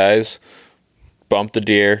those guys, bump the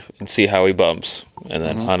deer and see how he bumps, and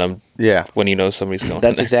then hunt him yeah. when you know somebody's going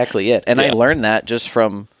That's in there. exactly it. And I Yeah. learned that just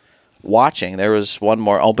from watching. There was one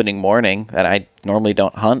more opening morning that I normally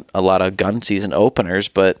don't hunt a lot of gun season openers,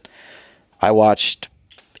 but I watched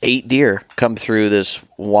 8 deer come through this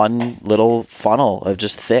one little funnel of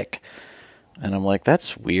just thick. And I'm like,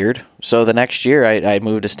 that's weird. So the next year I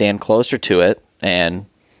moved to stand closer to it, and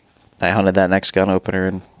I hunted that next gun opener,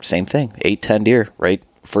 and same thing, 8-10 deer, right?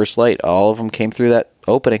 First light, all of them came through that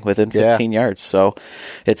opening within 15 yards. So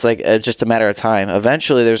it's like just a matter of time.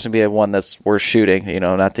 Eventually there's going to be one that's worth shooting,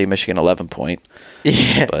 not the Michigan 11 point.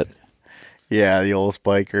 Yeah. But Yeah, the old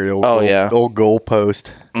spiker, the old, Oh, yeah. old goal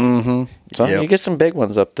post. so Yep. you get some big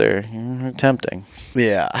ones up there. Tempting.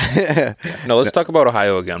 Yeah. No, let's talk about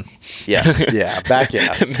Ohio again. Yeah. Yeah, back in.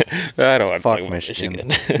 I don't want to Fuck talk about Michigan.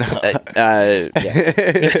 Michigan.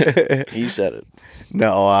 Yeah. You said it.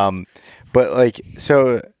 No, but like,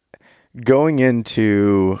 so going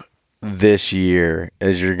into this year,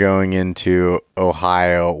 as you're going into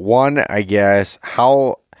Ohio, one, I guess,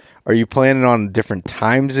 how are you planning on different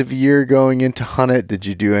times of year going into hunt it? Did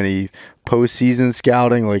you do any postseason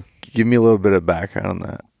scouting? Like, give me a little bit of background on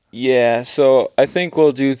that. Yeah, so I think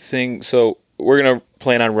we'll do things. So we're gonna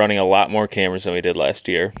plan on running a lot more cameras than we did last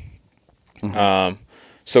year.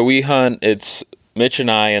 So we hunt. It's Mitch and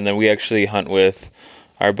I, and then we actually hunt with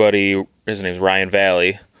our buddy. His name's Ryan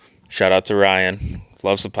Valley. Shout out to Ryan.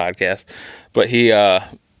 Loves the podcast. But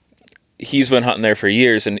he's been hunting there for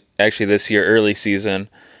years, and actually this year, early season,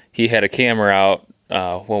 he had a camera out.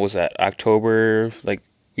 What was that? October? Like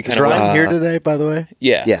we kind Is of Ryan here today, by the way?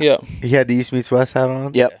 Yeah. Yeah. He had the East Meets West hat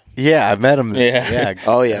on? Yep. Yeah, I met him. Yeah.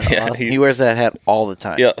 Oh, yeah. Yeah, Awesome. He wears that hat all the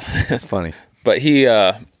time. Yeah. That's funny. But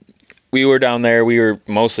we were down there. We were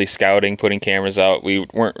mostly scouting, putting cameras out. We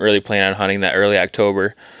weren't really planning on hunting that early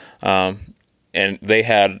October. And they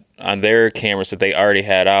had on their cameras that they already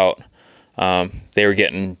had out, they were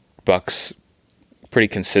getting bucks pretty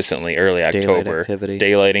consistently early October. activity.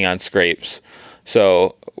 Daylighting on scrapes.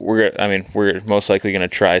 So we're most likely going to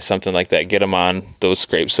try something like that. Get them on those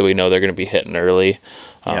scrapes so we know they're going to be hitting early,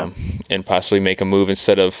 and possibly make a move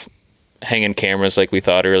instead of hanging cameras like we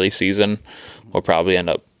thought early season. We'll probably end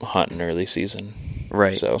up hunting early season.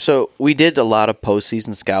 Right. So So we did a lot of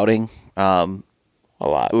postseason scouting. a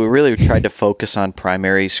lot. We really tried to focus on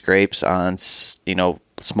primary scrapes on,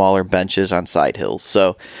 smaller benches on side hills.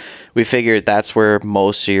 So we figured that's where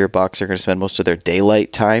most of your bucks are going to spend most of their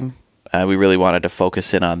daylight time. We really wanted to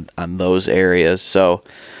focus in on those areas. So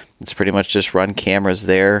it's pretty much just run cameras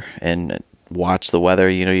there and watch the weather.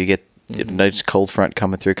 You get a nice cold front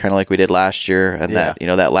coming through, kind of like we did last year, and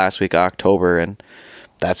that last week of October, and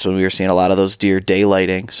that's when we were seeing a lot of those deer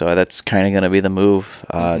daylighting. So that's kind of going to be the move.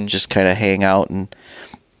 Just kind of hang out and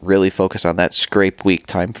really focus on that scrape week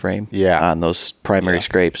time frame. Yeah. On those primary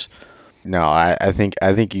scrapes. No, I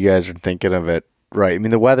think you guys are thinking of it right. I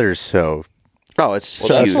mean, the weather is so Oh, it's Well,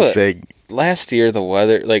 that's huge. what- big. Last year, the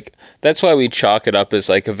weather, that's why we chalk it up as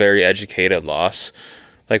a very educated loss.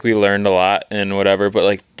 We learned a lot and whatever,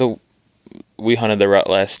 but we hunted the rut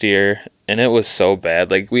last year and it was so bad.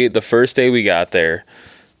 The first day we got there,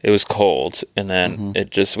 it was cold, and then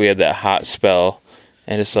we had that hot spell,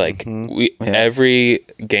 and it's every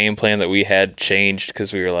game plan that we had changed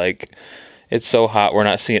because we were it's so hot, we're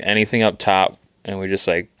not seeing anything up top, and we just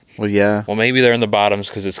Well, yeah. well, maybe they're in the bottoms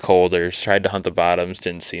because it's colder. Tried to hunt the bottoms,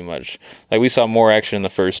 didn't see much. Like we saw more action in the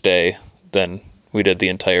first day than we did the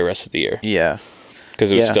entire rest of the year Yeah.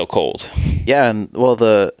 because it was Yeah. still cold. Yeah, and well,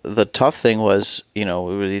 the tough thing was, we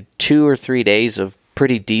had 2 or 3 days of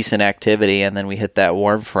pretty decent activity, and then we hit that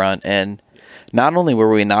warm front, and not only were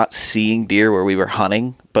we not seeing deer where we were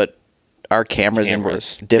hunting, but our cameras in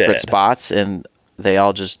different dead. spots, and they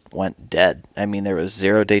all just went dead. I mean, there was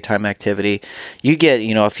 0 daytime activity. You get,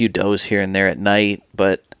 a few does here and there at night,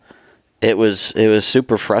 but it was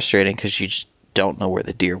super frustrating because you just don't know where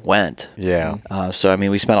the deer went. Yeah. So, I mean,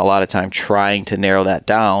 we spent a lot of time trying to narrow that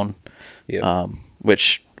down, Yep.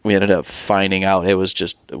 which we ended up finding out it was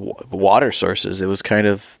just water sources. It was kind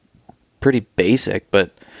of pretty basic,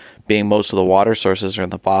 but being most of the water sources are in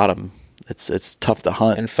the bottom, it's tough to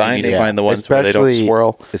hunt. And find You need to it. find the ones where they don't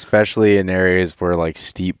swirl. Especially in areas where like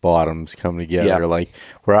steep bottoms come together. Yeah. Like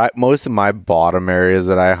most of my bottom areas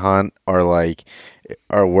that I hunt are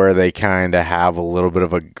where they kind of have a little bit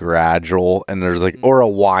of a gradual, and there's or a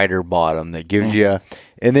wider bottom that gives you,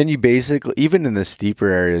 and then you basically, even in the steeper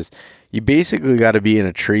areas, you basically got to be in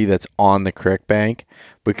a tree that's on the creek bank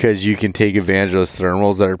because you can take advantage of those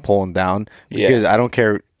thermals that are pulling down. Because I don't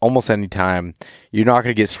care, almost any time, you're not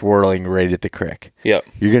going to get swirling right at the creek. Yep.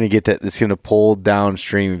 You're going to get that. It's going to pull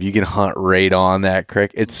downstream if you can hunt right on that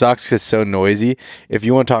creek. It sucks 'cause it's so noisy. If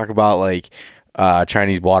you want to talk about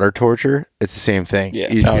Chinese water torture, it's the same thing.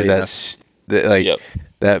 Yeah. You hear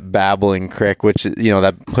that babbling creek, which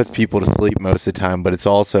that puts people to sleep most of the time, but it's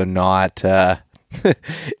also not.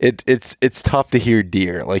 It's tough to hear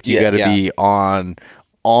deer. Like you got to be on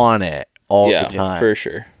it all the time. For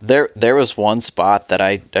sure. There was one spot that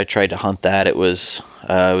I tried to hunt that. It was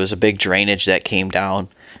a big drainage that came down,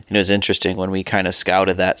 and it was interesting when we kind of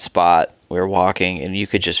scouted that spot. We were walking, and you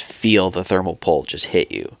could just feel the thermal pull just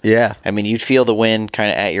hit you. Yeah. I mean, you'd feel the wind kind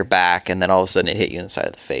of at your back, and then all of a sudden it hit you in the side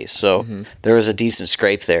of the face. So there was a decent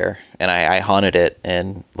scrape there, and I hunted it,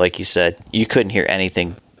 and like you said, you couldn't hear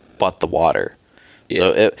anything but the water. Yeah.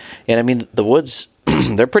 So I mean, the woods,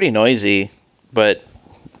 they're pretty noisy, but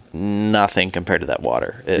nothing compared to that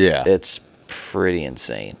water. It's pretty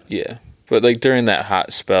insane. Yeah. But during that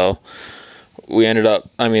hot spell, we ended up,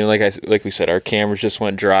 I mean, like we said, our cameras just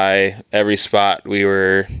went dry. Every spot we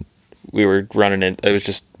were running in, it was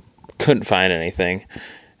just couldn't find anything.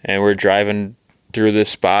 And we're driving through this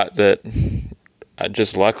spot that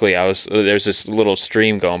just luckily there's this little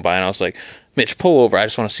stream going by, and I was like, Mitch, pull over. I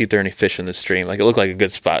just want to see if there are any fish in the stream. It looked like a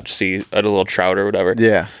good spot to see a little trout or whatever.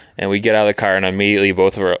 Yeah. And we get out of the car, and immediately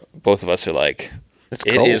both of us are like,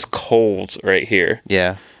 it is cold right here.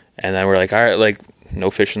 Yeah. And then we're like, all right, no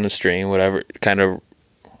fish in the stream, whatever. Kind of,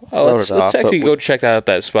 let's off, actually go check out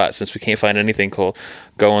that spot since we can't find anything cool.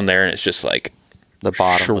 Go in there, and it's just the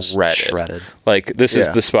bottom was shredded. This is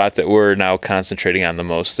the spot that we're now concentrating on the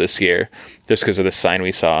most this year, just because of the sign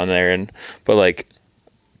we saw in there. But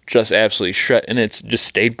just absolutely shred, and it's just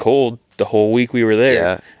stayed cold the whole week we were there.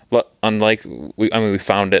 Yeah. Unlike we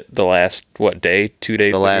found it the last 2 days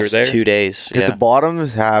the last we were there. 2 days. Did the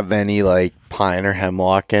bottoms have any pine or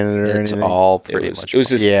hemlock in it or it's anything? all pretty much. It was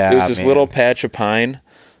this little patch of pine,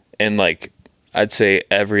 and I'd say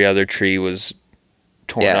every other tree was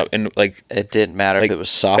torn up, and it didn't matter if it was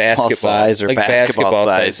softball basketball, size or basketball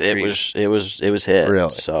size. It trees. was hit. Really?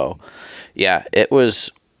 So yeah, it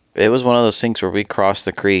was one of those things where we crossed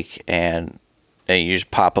the creek and you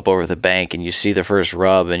just pop up over the bank and you see the first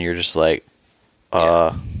rub and you're just like,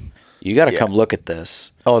 you got to come look at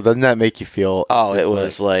this. Oh, doesn't that make you feel? Oh, it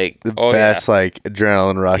was the best,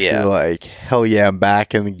 adrenaline rush. Yeah. You're like, hell yeah, I'm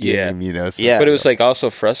back in the game. Yeah. But it was also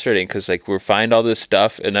frustrating because we find all this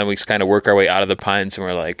stuff and then we kind of work our way out of the pines and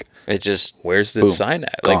we're like, it just where's the sign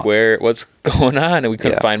at? What's going on? And we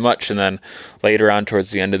couldn't find much. And then later on,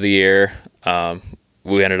 towards the end of the year,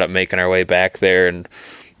 we ended up making our way back there, and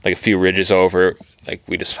a few ridges over,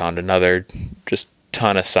 we just found another just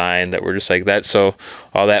ton of sign that we're just like that. So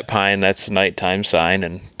all that pine, that's a nighttime sign,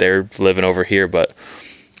 and they're living over here, but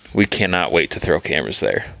we cannot wait to throw cameras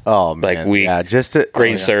there. Oh man,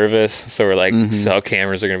 great service. So we're like, cell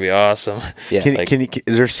cameras are gonna be awesome. Yeah. Is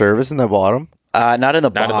there service in the bottom? Not in the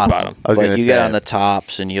bottom. I was gonna you get on the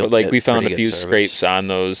tops, and you'll. But we found a few scrapes on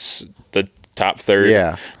the top third.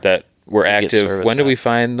 Yeah. That were active. When did we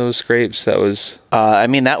find those scrapes? That was.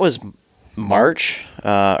 That was March,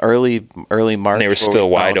 early March. And they were still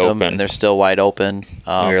wide open. And they're still wide open.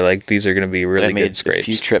 We were like, these are going to be really good scrapes. A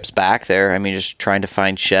few trips back there. Just trying to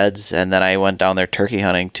find sheds, and then I went down there turkey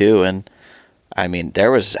hunting too, and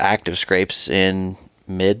there was active scrapes in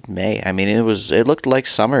mid-May. It looked like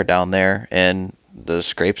summer down there, and the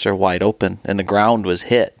scrapes are wide open, and the ground was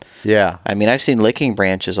hit. Yeah. I mean, I've seen licking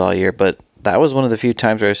branches all year, but that was one of the few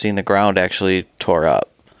times where I've seen the ground actually tore up.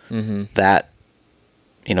 Mm-hmm. That,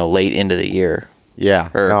 late into the year. Yeah.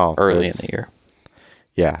 Or early in the year.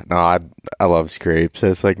 Yeah. No, I love scrapes.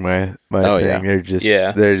 That's like my thing.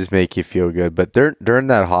 Yeah. They just make you feel good. But during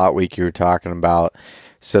that hot week you were talking about,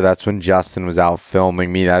 so that's when Justin was out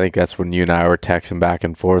filming me. I think that's when you and I were texting back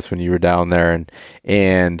and forth when you were down there,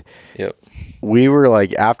 and Yep. we were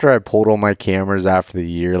like, after I pulled all my cameras after the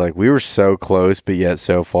year, like we were so close, but yet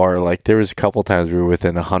so far. Like there was a couple times we were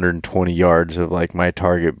within 120 yards of like my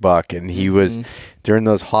target buck, and he was during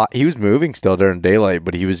those he was moving still during daylight,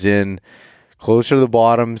 but he was in closer to the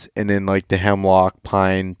bottoms and in like the hemlock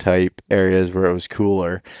pine type areas where it was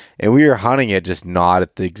cooler, and we were hunting it just not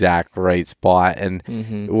at the exact right spot. And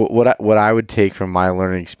what I would take from my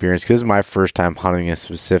learning experience, because this is my first time hunting a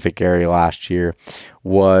specific area last year,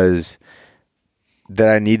 was that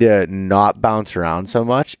I need to not bounce around so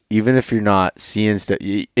much, even if you're not seeing stuff.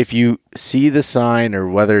 If you see the sign, or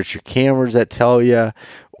whether it's your cameras that tell you,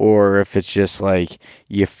 or if it's just like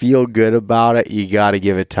you feel good about it, you got to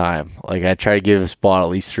give it time. Like I try to give a spot at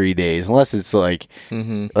least 3 days, unless it's like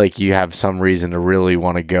like you have some reason to really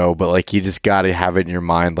want to go, but like you just got to have it in your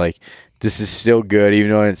mind, like this is still good,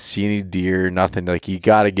 even though I didn't see any deer, nothing. Like you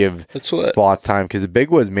got to give spots time, because the big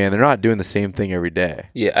woods, man, they're not doing the same thing every day.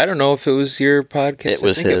 Yeah, I don't know if it was your podcast. It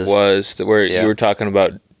was I think his. It was where you were talking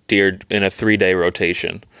about deer in a 3-day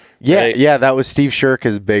rotation. Yeah, right? yeah, that was Steve Shirk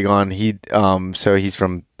is big on. So he's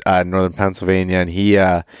from northern Pennsylvania, and he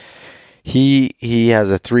has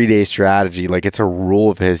a 3-day strategy. Like it's a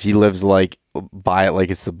rule of his. He lives like by it,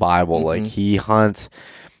 like it's the Bible. Like he hunts.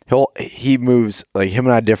 He moves, like him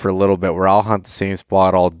and I differ a little bit, where I'll hunt the same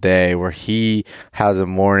spot all day, where he has a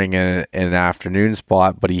morning and an afternoon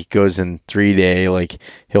spot, but he goes in 3-day, like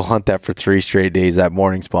he'll hunt that for 3 straight days, that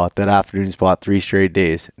morning spot, that afternoon spot, 3 straight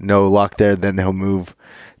days. No luck there, then he'll move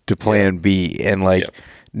to plan B. And like,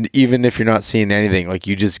 even if you're not seeing anything, like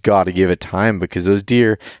you just got to give it time, because those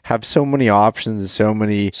deer have so many options and so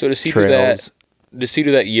many trails. Does he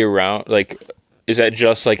do that year round? Like, is that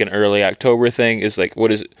just like an early October thing? Is like,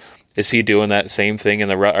 what is he doing that same thing in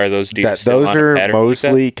the rut? Are those deer still those on a are pattern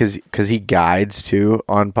mostly like because he guides too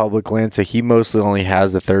on public land, so he mostly only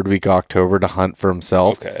has the 3rd week of October to hunt for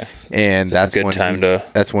himself. Okay, and that's a good time to.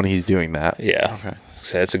 That's when he's doing that. Yeah, okay.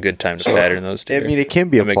 So that's a good time to pattern those deer. I mean, it can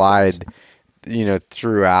be applied,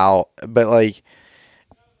 throughout, but like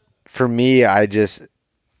for me, I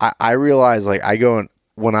realize, like I go and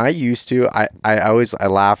when I used to, I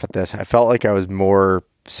laugh at this. I felt like I was more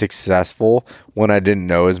successful when I didn't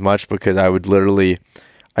know as much, because I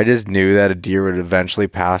just knew that a deer would eventually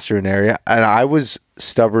pass through an area, and I was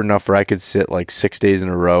stubborn enough where I could sit like 6 days in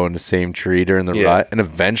a row in the same tree during the rut, and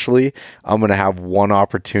eventually I'm going to have one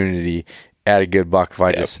opportunity at a good buck if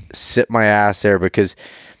I just sit my ass there, because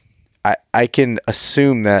I can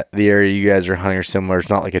assume that the area you guys are hunting are similar. It's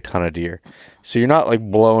not like a ton of deer, so you're not like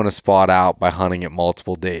blowing a spot out by hunting it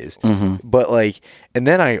multiple days. But like, and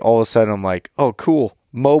then all of a sudden I'm like, oh cool,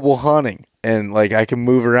 mobile hunting, and like I can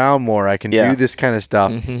move around more, I can do this kind of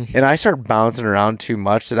stuff, and I start bouncing around too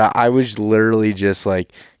much that I was literally just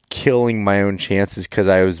like killing my own chances, because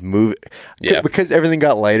I was moving because everything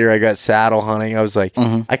got lighter. I got saddle hunting. I was like,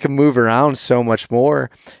 I can move around so much more,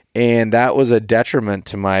 and that was a detriment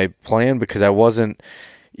to my plan, because I wasn't,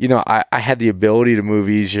 I had the ability to move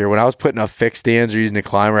easier. When I was putting up fixed stands or using a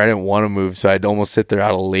climber, I didn't want to move, so I'd almost sit there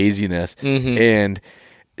out of laziness. And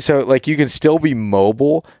so like you can still be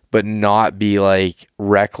mobile, but not be like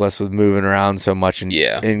reckless with moving around so much,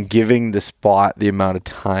 and giving the spot the amount of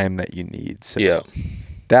time that you need. So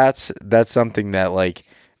that's something that like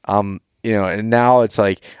and now it's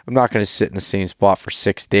like I'm not going to sit in the same spot for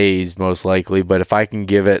 6 days most likely, but if I can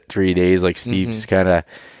give it 3 days, like Steve's kind of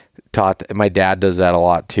taught, my dad does that a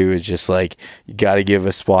lot too. It's just like you got to give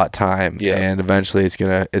a spot time, and eventually it's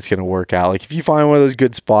gonna work out. Like if you find one of those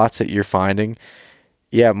good spots that you're finding,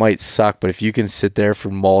 it might suck, but if you can sit there for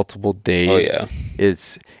multiple days,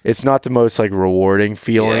 it's not the most like rewarding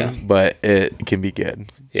feeling, but it can be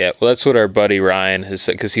good. Yeah, well, that's what our buddy Ryan has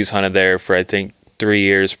said, because he's hunted there for I think 3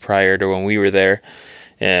 years prior to when we were there,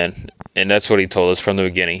 and that's what he told us from the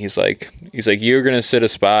beginning. He's like you're gonna sit a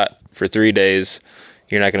spot for 3 days,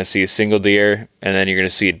 you're not gonna see a single deer, and then you're gonna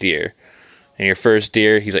see a deer, and your first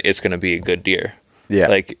deer, he's like, it's gonna be a good deer. Yeah,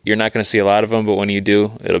 like you're not gonna see a lot of them, but when you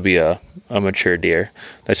do, it'll be a mature deer.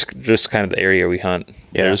 That's just kind of the area we hunt.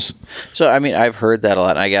 So I mean, I've heard that a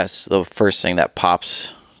lot. I guess the first thing that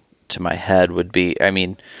pops to my head would be,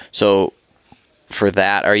 so for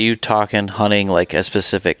that, are you talking hunting like a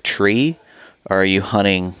specific tree or are you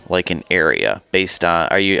hunting like an area based on?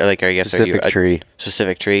 Are you Specific tree?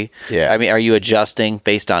 Specific tree. Yeah. I mean, are you adjusting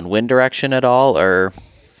based on wind direction at all, or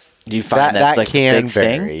do you find that's like can a big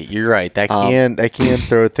vary? thing? You're right. That can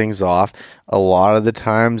throw things off. A lot of the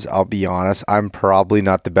times, I'll be honest, I'm probably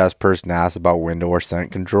not the best person to ask about wind or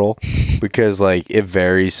scent control because like it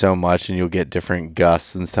varies so much, and you'll get different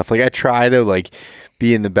gusts and stuff. Like I try to like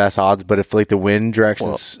be in the best odds, but if like the wind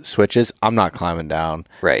direction switches, I'm not climbing down,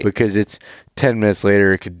 right? Because it's 10 minutes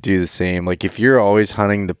later, it could do the same. Like if you're always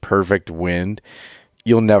hunting the perfect wind,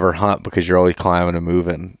 you'll never hunt because you're always climbing and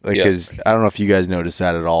moving. Like, because I don't know if you guys notice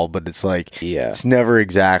that at all, but it's like, it's never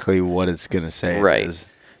exactly what it's going to say. Right. It is.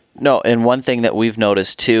 No, and one thing that we've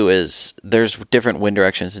noticed too is there's different wind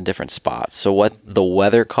directions in different spots. So what the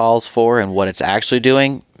weather calls for and what it's actually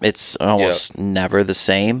doing, it's almost never the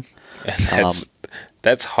same.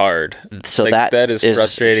 That's hard. So like, that is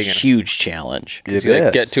frustrating. A huge challenge. You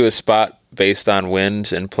like, get to a spot based on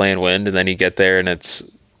wind and playing wind, and then you get there and it's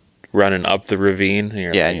running up the ravine.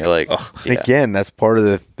 And you're like, ugh. Again, that's part of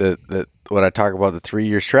the what I talk about, the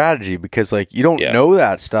 3-year strategy, because like you don't know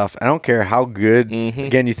that stuff. I don't care how good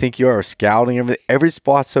again you think you are scouting everything. Every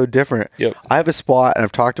spot's so different. I have a spot, and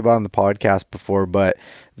I've talked about it on the podcast before, but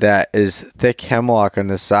that is thick hemlock on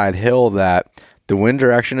this side hill that the wind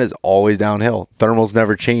direction is always downhill. Thermals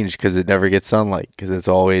never change because it never gets sunlight, because it's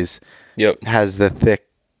always has the thick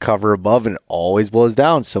cover above and it always blows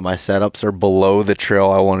down. So my setups are below the trail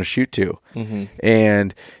I want to shoot to.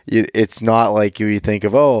 And it's not like you think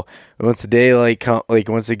of, once the daylight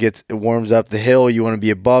once it warms up the hill, you want to be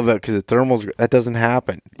above it because the thermals. That doesn't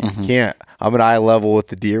happen. You can't. I'm at eye level with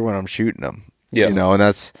the deer when I'm shooting them. You know, and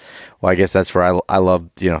that's I guess that's where I love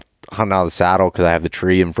hunting out of the saddle, because I have the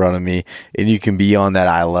tree in front of me, and you can be on that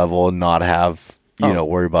eye level and not have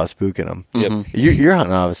worry about spooking them. You're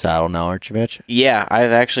hunting out of a saddle now, aren't you, Mitch? Yeah,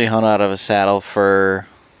 I've actually hunted out of a saddle for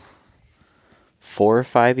 4 or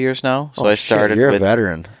 5 years now. So I started. You're a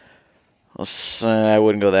veteran. I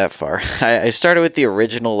wouldn't go that far. I started with the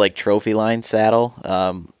original like trophy line saddle,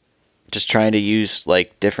 just trying to use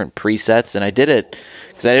like different presets, and I did it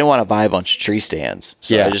because I didn't want to buy a bunch of tree stands.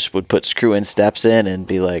 So I just would put screw-in steps in and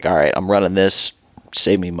be like, all right, I'm running this,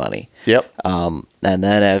 save me money. And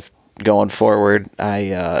then going forward,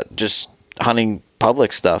 I just hunting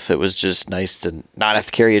public stuff. It was just nice to not have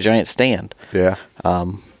to carry a giant stand.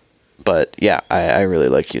 But yeah, I really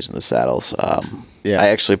like using the saddles. I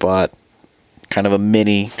actually bought kind of a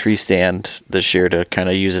mini tree stand this year to kind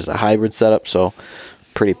of use as a hybrid setup. So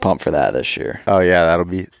pretty pumped for that this year. Oh yeah,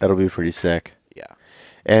 that'll be pretty sick.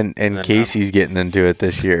 And Casey's getting into it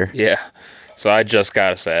this year. So I just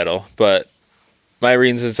got a saddle, but my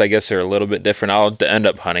reasons, I guess, are a little bit different. I'll end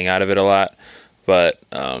up hunting out of it a lot, but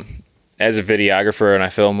as a videographer, and I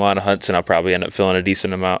film a lot of hunts, and I'll probably end up filming a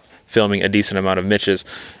decent amount of Mitch's.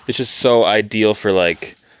 It's just so ideal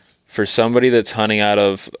for somebody that's hunting out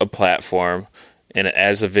of a platform, and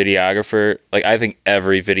as a videographer, like I think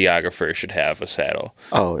every videographer should have a saddle.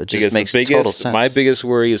 Oh, it just makes total sense. My biggest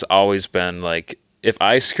worry has always been like, if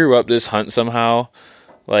I screw up this hunt somehow,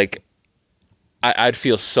 like I'd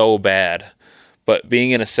feel so bad. But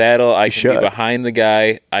being in a saddle, I can be behind the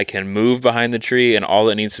guy, I can move behind the tree, and all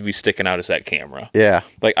that needs to be sticking out is that camera.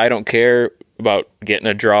 Like I don't care about getting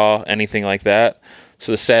a draw, anything like that.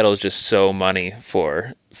 So the saddle is just so money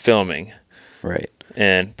for filming. Right.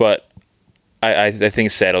 But I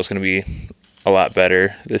think saddle's going to be a lot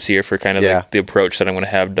better this year for kind of the approach that I'm going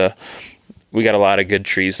to have we got a lot of good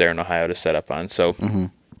trees there in Ohio to set up on. So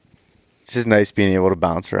it's just nice being able to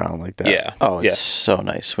bounce around like that. It's so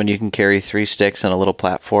nice when you can carry 3 sticks and a little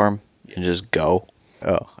platform and just go.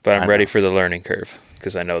 But I'm ready for the learning curve,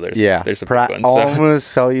 because I know there's a big one. All I'm going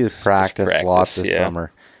to tell you is practice a lot this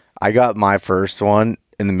summer. I got my first one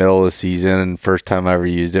in the middle of the season, and first time I ever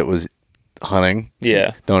used it was hunting.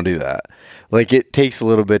 Don't do that. Like, it takes a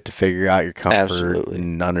little bit to figure out your comfort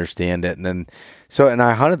and understand it, and then and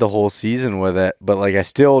I hunted the whole season with it, but like I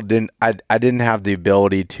still didn't. I didn't have the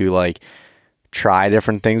ability to like try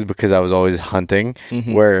different things because I was always hunting.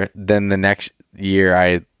 Where then the next year,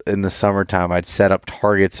 in the summertime, I'd set up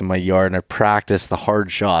targets in my yard and I practiced the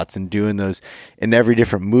hard shots and doing those in every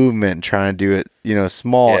different movement and trying to do it,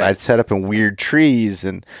 small. And I'd set up in weird trees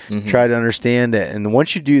and try to understand it. And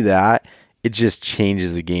once you do that, it just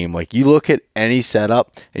changes the game. Like, you look at any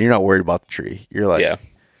setup and you're not worried about the tree. You're like,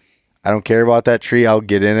 I don't care about that tree. I'll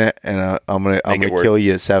get in it, and I'm gonna kill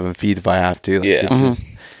you at 7 feet if I have to. Like,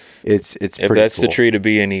 it's if that's cool. the tree to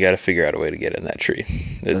be in, you got to figure out a way to get in that tree.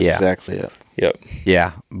 That's exactly it.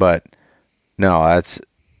 Yeah, but no, it's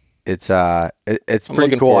pretty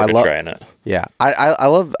looking cool. I love trying it. Yeah, I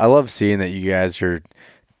love seeing that you guys are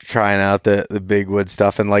trying out the big wood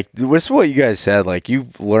stuff, and like what's what you guys said, like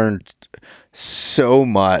you've learned so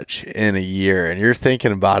much in a year, and you're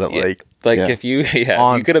thinking about it if you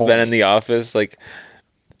you could have been in the office. Like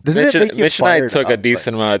Mitch and I took a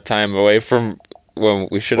decent amount of time away from when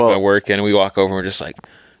we should have been working. We walk over and we're just like,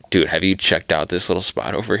 dude, have you checked out this little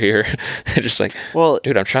spot over here? Just like,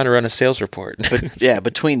 dude, I'm trying to run a sales report. But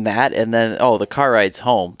between that and then the car rides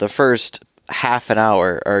home, the first half an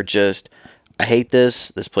hour are just, I hate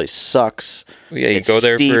this place sucks. Yeah, you go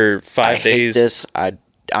there for 5 days. Hate this.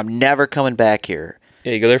 I'm never coming back here.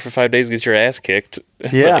 Yeah, you go there for 5 days, get your ass kicked.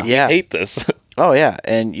 Yeah. Like, I hate this. Oh yeah,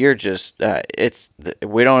 and you're just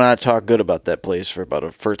we don't have to talk good about that place for about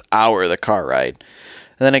a first hour of the car ride,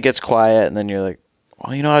 and then it gets quiet, and then you're like,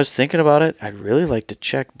 well, I was thinking about it. I'd really like to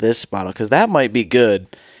check this spot out because that might be good,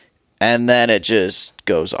 and then it just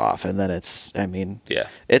goes off, and then it's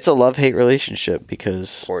a love-hate relationship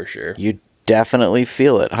because for sure you definitely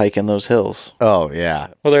feel it hiking those hills. Oh yeah.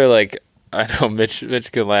 Well, they're like, I know Mitch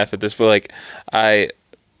can laugh at this, but like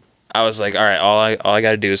I was like, all right, all I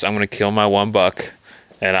got to do is I'm going to kill my $1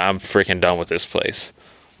 and I'm freaking done with this place.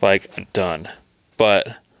 Like, I'm done.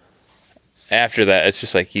 But after that, it's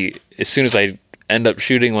just like as soon as I end up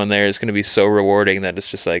shooting one there, it's going to be so rewarding that it's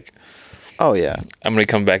just like, oh yeah, I'm going to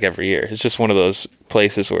come back every year. It's just one of those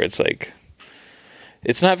places where it's like,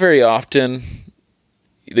 it's not very often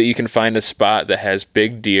that you can find a spot that has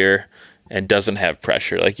big deer and doesn't have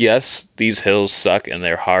pressure. Like, yes, these hills suck and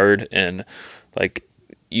they're hard and like,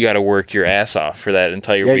 you got to work your ass off for that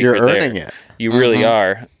entire week. You're there. earning it. You really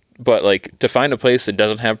are. But like to find a place that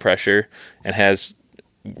doesn't have pressure and has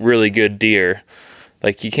really good deer,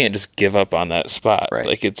 like you can't just give up on that spot. Right.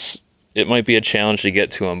 Like it might be a challenge to get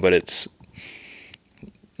to them, but it's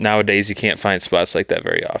nowadays you can't find spots like that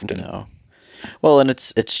very often. No. Well, and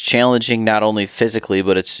it's challenging not only physically,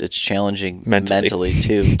 but it's challenging mentally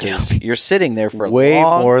too, because you're sitting there for a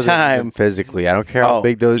long more time. Than physically. I don't care how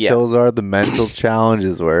big those hills are. The mental challenge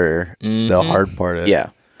is where the hard part is. Yeah.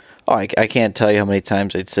 Oh, I can't tell you how many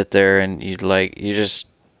times I'd sit there and you're just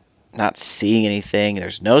not seeing anything.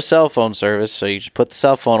 There's no cell phone service, so you just put the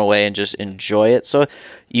cell phone away and just enjoy it. So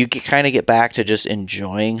you kind of get back to just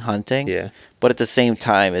enjoying hunting. Yeah. But at the same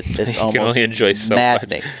time, it's almost can only enjoy so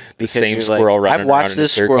maddening. The same squirrel running I've watched around in a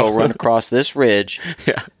this squirrel circle. run across this ridge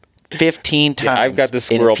 15 times. Yeah, I've got this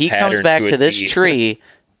squirrel and if he comes patterned back to to a this T. tree,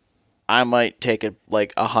 I might take a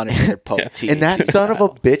 100 poke teeth. And that son of a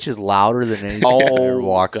bitch is louder than anything I ever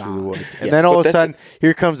walked through the woods. And then all of a sudden,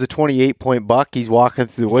 here comes the 28-point buck. He's walking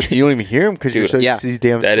through the woods. You don't even hear him because you're so used to these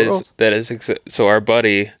damn squirrels. So our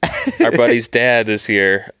buddy's dad this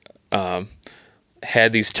year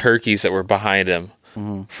had these turkeys that were behind him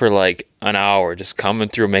for like an hour, just coming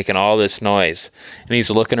through, making all this noise. And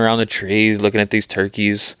he's looking around the trees, looking at these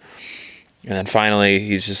turkeys. And then finally,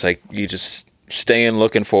 he's just like, you just staying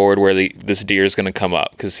looking forward where this deer is going to come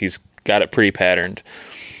up because he's got it pretty patterned.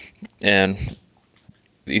 And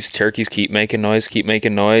these turkeys keep making noise,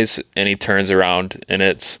 and he turns around, and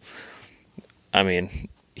it's, I mean,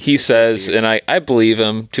 he says, and I believe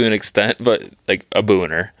him to an extent, but like a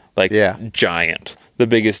booner, like giant, the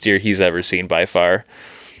biggest deer he's ever seen by far.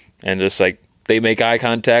 And just like they make eye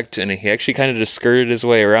contact, and he actually kind of just skirted his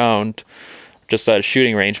way around just at a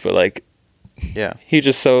shooting range, but like, he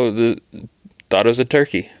just thought it was a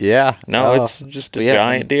turkey. Yeah. No, it's just a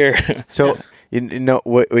giant deer. So, you know,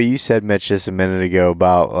 what you said, Mitch, just a minute ago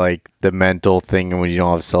about like the mental thing and when you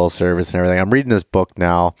don't have cell service and everything. I'm reading this book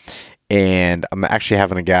now, and I'm actually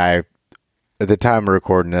having a guy at the time of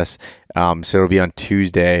recording this. So it'll be on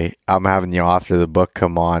Tuesday. I'm having the author of the book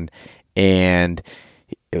come on, and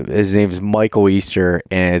his name is Michael Easter,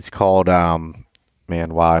 and it's called,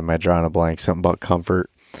 man, why am I drawing a blank? Something about comfort.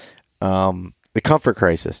 The Comfort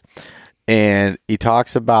Crisis. And he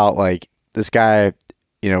talks about like this guy,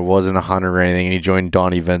 you know, wasn't a hunter or anything, and he joined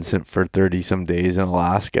Donnie Vincent for 30 some days in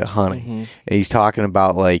Alaska hunting. And he's talking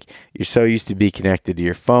about like you're so used to be connected to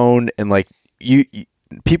your phone, and like you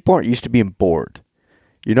people aren't used to being bored.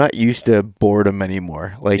 You're not used to boredom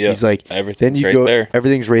anymore. Like he's like, everything's then you right there.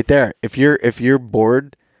 Everything's right there. If you're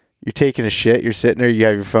bored, you're taking a shit, you're sitting there, you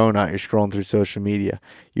have your phone out, you're scrolling through social media.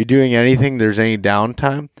 You're doing anything, there's any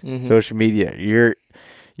downtime, social media.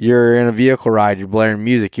 You're in a vehicle ride, you're blaring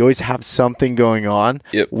music. You always have something going on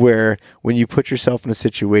where when you put yourself in a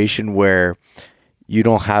situation where you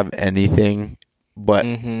don't have anything, but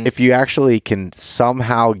if you actually can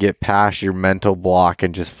somehow get past your mental block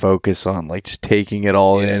and just focus on like just taking it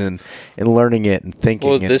all in and learning it and thinking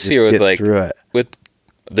well, and this just year with get like through it. with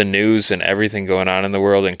the news and everything going on in the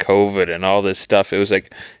world and COVID and all this stuff, it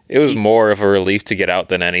was more of a relief to get out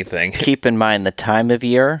than anything. Keep in mind the time of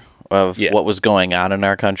year of Yeah. what was going on in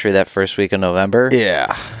our country that first week of November,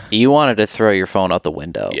 Yeah. you wanted to throw your phone out the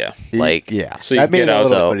window. Yeah. Like, Yeah. So you that made get it a out-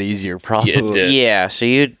 little so- bit easier, probably. it did. yeah. So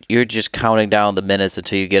you're just counting down the minutes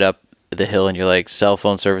until you get up the hill and you're like, cell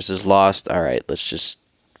phone service is lost. All right, let's just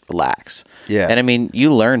relax. Yeah. And I mean,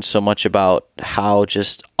 you learn so much about how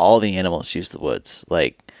just all the animals use the woods.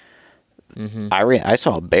 Like, I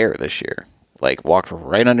saw a bear this year. Like, walked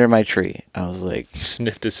right under my tree. I was like,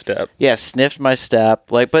 Sniffed a step. yeah, sniffed my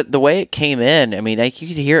step. Like, but the way it came in, I mean, you could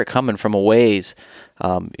hear it coming from a ways.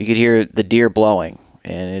 You could hear the deer blowing,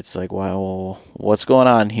 and it's like, wow, what's going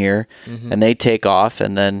on here? And they take off,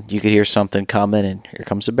 and then you could hear something coming, and here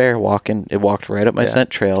comes a bear walking. It walked right up my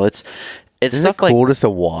scent trail. It's Isn't stuff it cool just to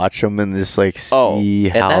watch them and just like see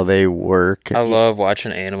and how that's- they work? I love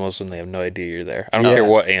watching animals when they have no idea you're there. I don't care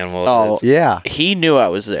what animal Oh, it is. Yeah. he knew I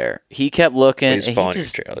was there. He kept looking, He's and he following your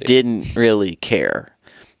just trail, yeah. didn't really care.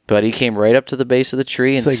 But he came right up to the base of the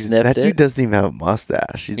tree and It's like sniffed that it. dude doesn't even have a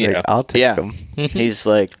mustache. He's Yeah. like, I'll take yeah, him. he's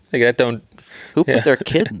like, Like that don't. who put Yeah. their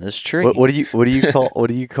kid in this tree? What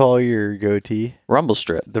do you call your goatee? Rumble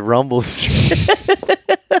strip. The rumble strip.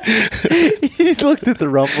 He looked at the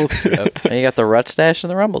rumble strip. And you got the rut stash and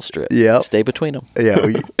the rumble strip. Yep. Stay between them. Yeah.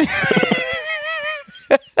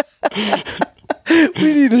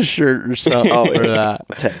 We need a shirt or something for that.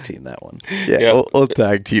 Tag team that one. Yeah, Yeah. we'll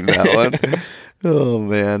tag team that one. Oh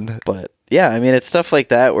man. But yeah, I mean, it's stuff like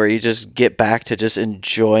that where you just get back to just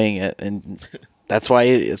enjoying it, and that's why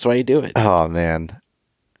you do it. Oh man.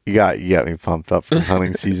 You got me pumped up for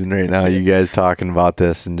hunting season right now. You guys talking about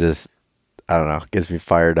this and just I don't know, gets me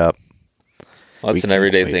fired up. Well, it's an can't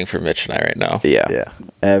everyday wait. thing for Mitch and I right now. Yeah, Yeah.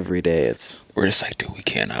 Every day it's We're just like, dude, we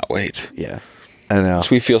cannot wait. yeah. I know. So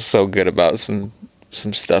we feel so good about some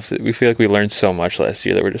stuff that we feel like we learned so much last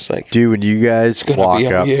year that we're just like, Dude, when you guys gonna walk be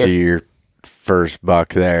out up here. to your first buck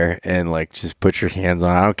there and like just put your hands on,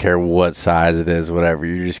 I don't care what size it is, whatever,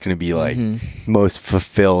 you're just gonna be like most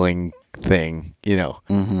fulfilling thing, you know,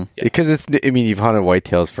 because you've hunted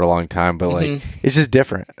whitetails for a long time, but like it's just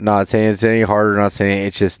different. Not saying it's any harder, not saying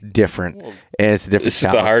it's just different, and it's a different. this is the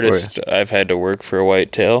challenge for you. hardest I've had to work for a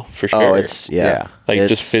whitetail for sure. Oh, it's Yeah. like it's,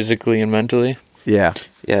 just physically and mentally. Yeah,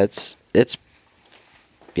 yeah. It's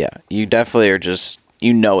yeah. You definitely are just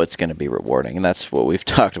it's going to be rewarding, and that's what we've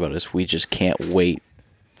talked about. Is we just can't wait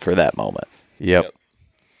for that moment. yep.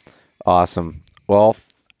 Awesome. Well,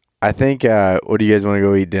 I think. What do you guys want to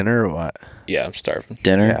go eat dinner or what? Yeah, I'm starving.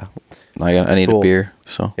 Dinner. Yeah. I need Cool. a beer.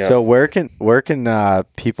 So Yeah. So where can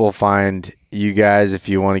people find you guys if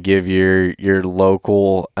you want to give your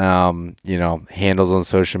local handles on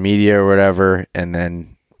social media or whatever, and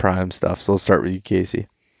then Prime stuff. So let's start with you, Casey.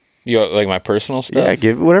 You know, like my personal stuff. Yeah,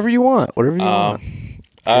 give whatever you want. Whatever you want.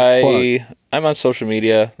 I'm on social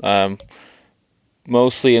media.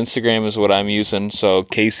 Mostly Instagram is what I'm using. So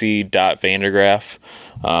Casey.Vandergraaf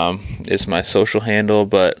is my social handle,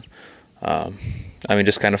 but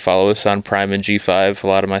just kind of follow us on Prime and G5. A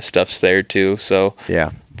lot of my stuff's there too. So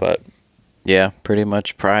Yeah. but yeah, pretty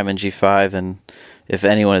much Prime and G5. And if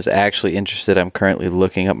anyone is actually interested, I'm currently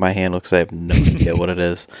looking up my handle because I have no idea what it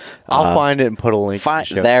is. I'll find it and put a link. in the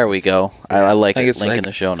show. There we go. I like I think it. it's Link in like-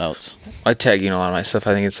 the show notes. I tag a lot of my stuff.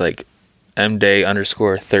 I think it's like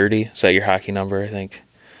MDay_30. Is that your hockey number? I think.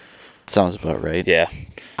 Sounds about right. Yeah.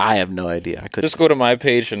 I have no idea. I could Just go to my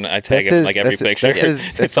page and I tag it in like every picture.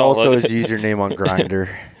 That's also his username on Grindr.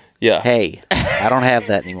 Yeah. Hey, I don't have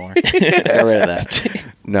that anymore. Get rid of that.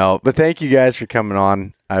 No, but thank you guys for coming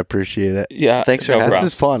on. I appreciate it. Yeah. Thanks for no having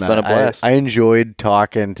This problem. is fun. It's been a blast. I enjoyed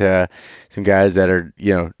talking to some guys that are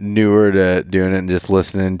newer to doing it and just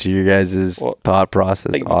listening to your guys' thought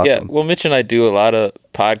process. Like, Awesome. Yeah, well, Mitch and I do a lot of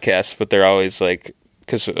podcasts, but they're always like,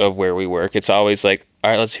 because of where we work, it's always like, all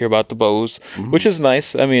right, let's hear about the bows, which is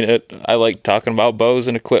nice. I mean, I like talking about bows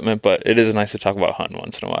and equipment, but it is nice to talk about hunting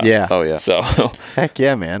once in a while. Yeah. Oh, yeah. So, Heck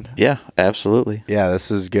yeah, man. Yeah, absolutely. Yeah, this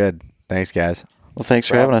was good. Thanks, guys. Well, thanks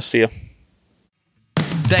for having us. See ya.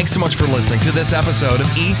 Thanks so much for listening to this episode of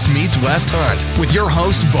East Meets West Hunt with your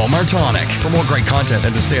host, Bo Martonic. For more great content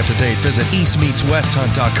and to stay up to date, visit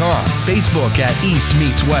eastmeetswesthunt.com, Facebook at East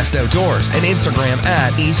Meets West Outdoors, and Instagram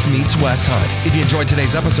at East Meets West Hunt. If you enjoyed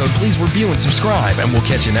today's episode, please review and subscribe, and we'll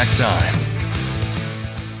catch you next time.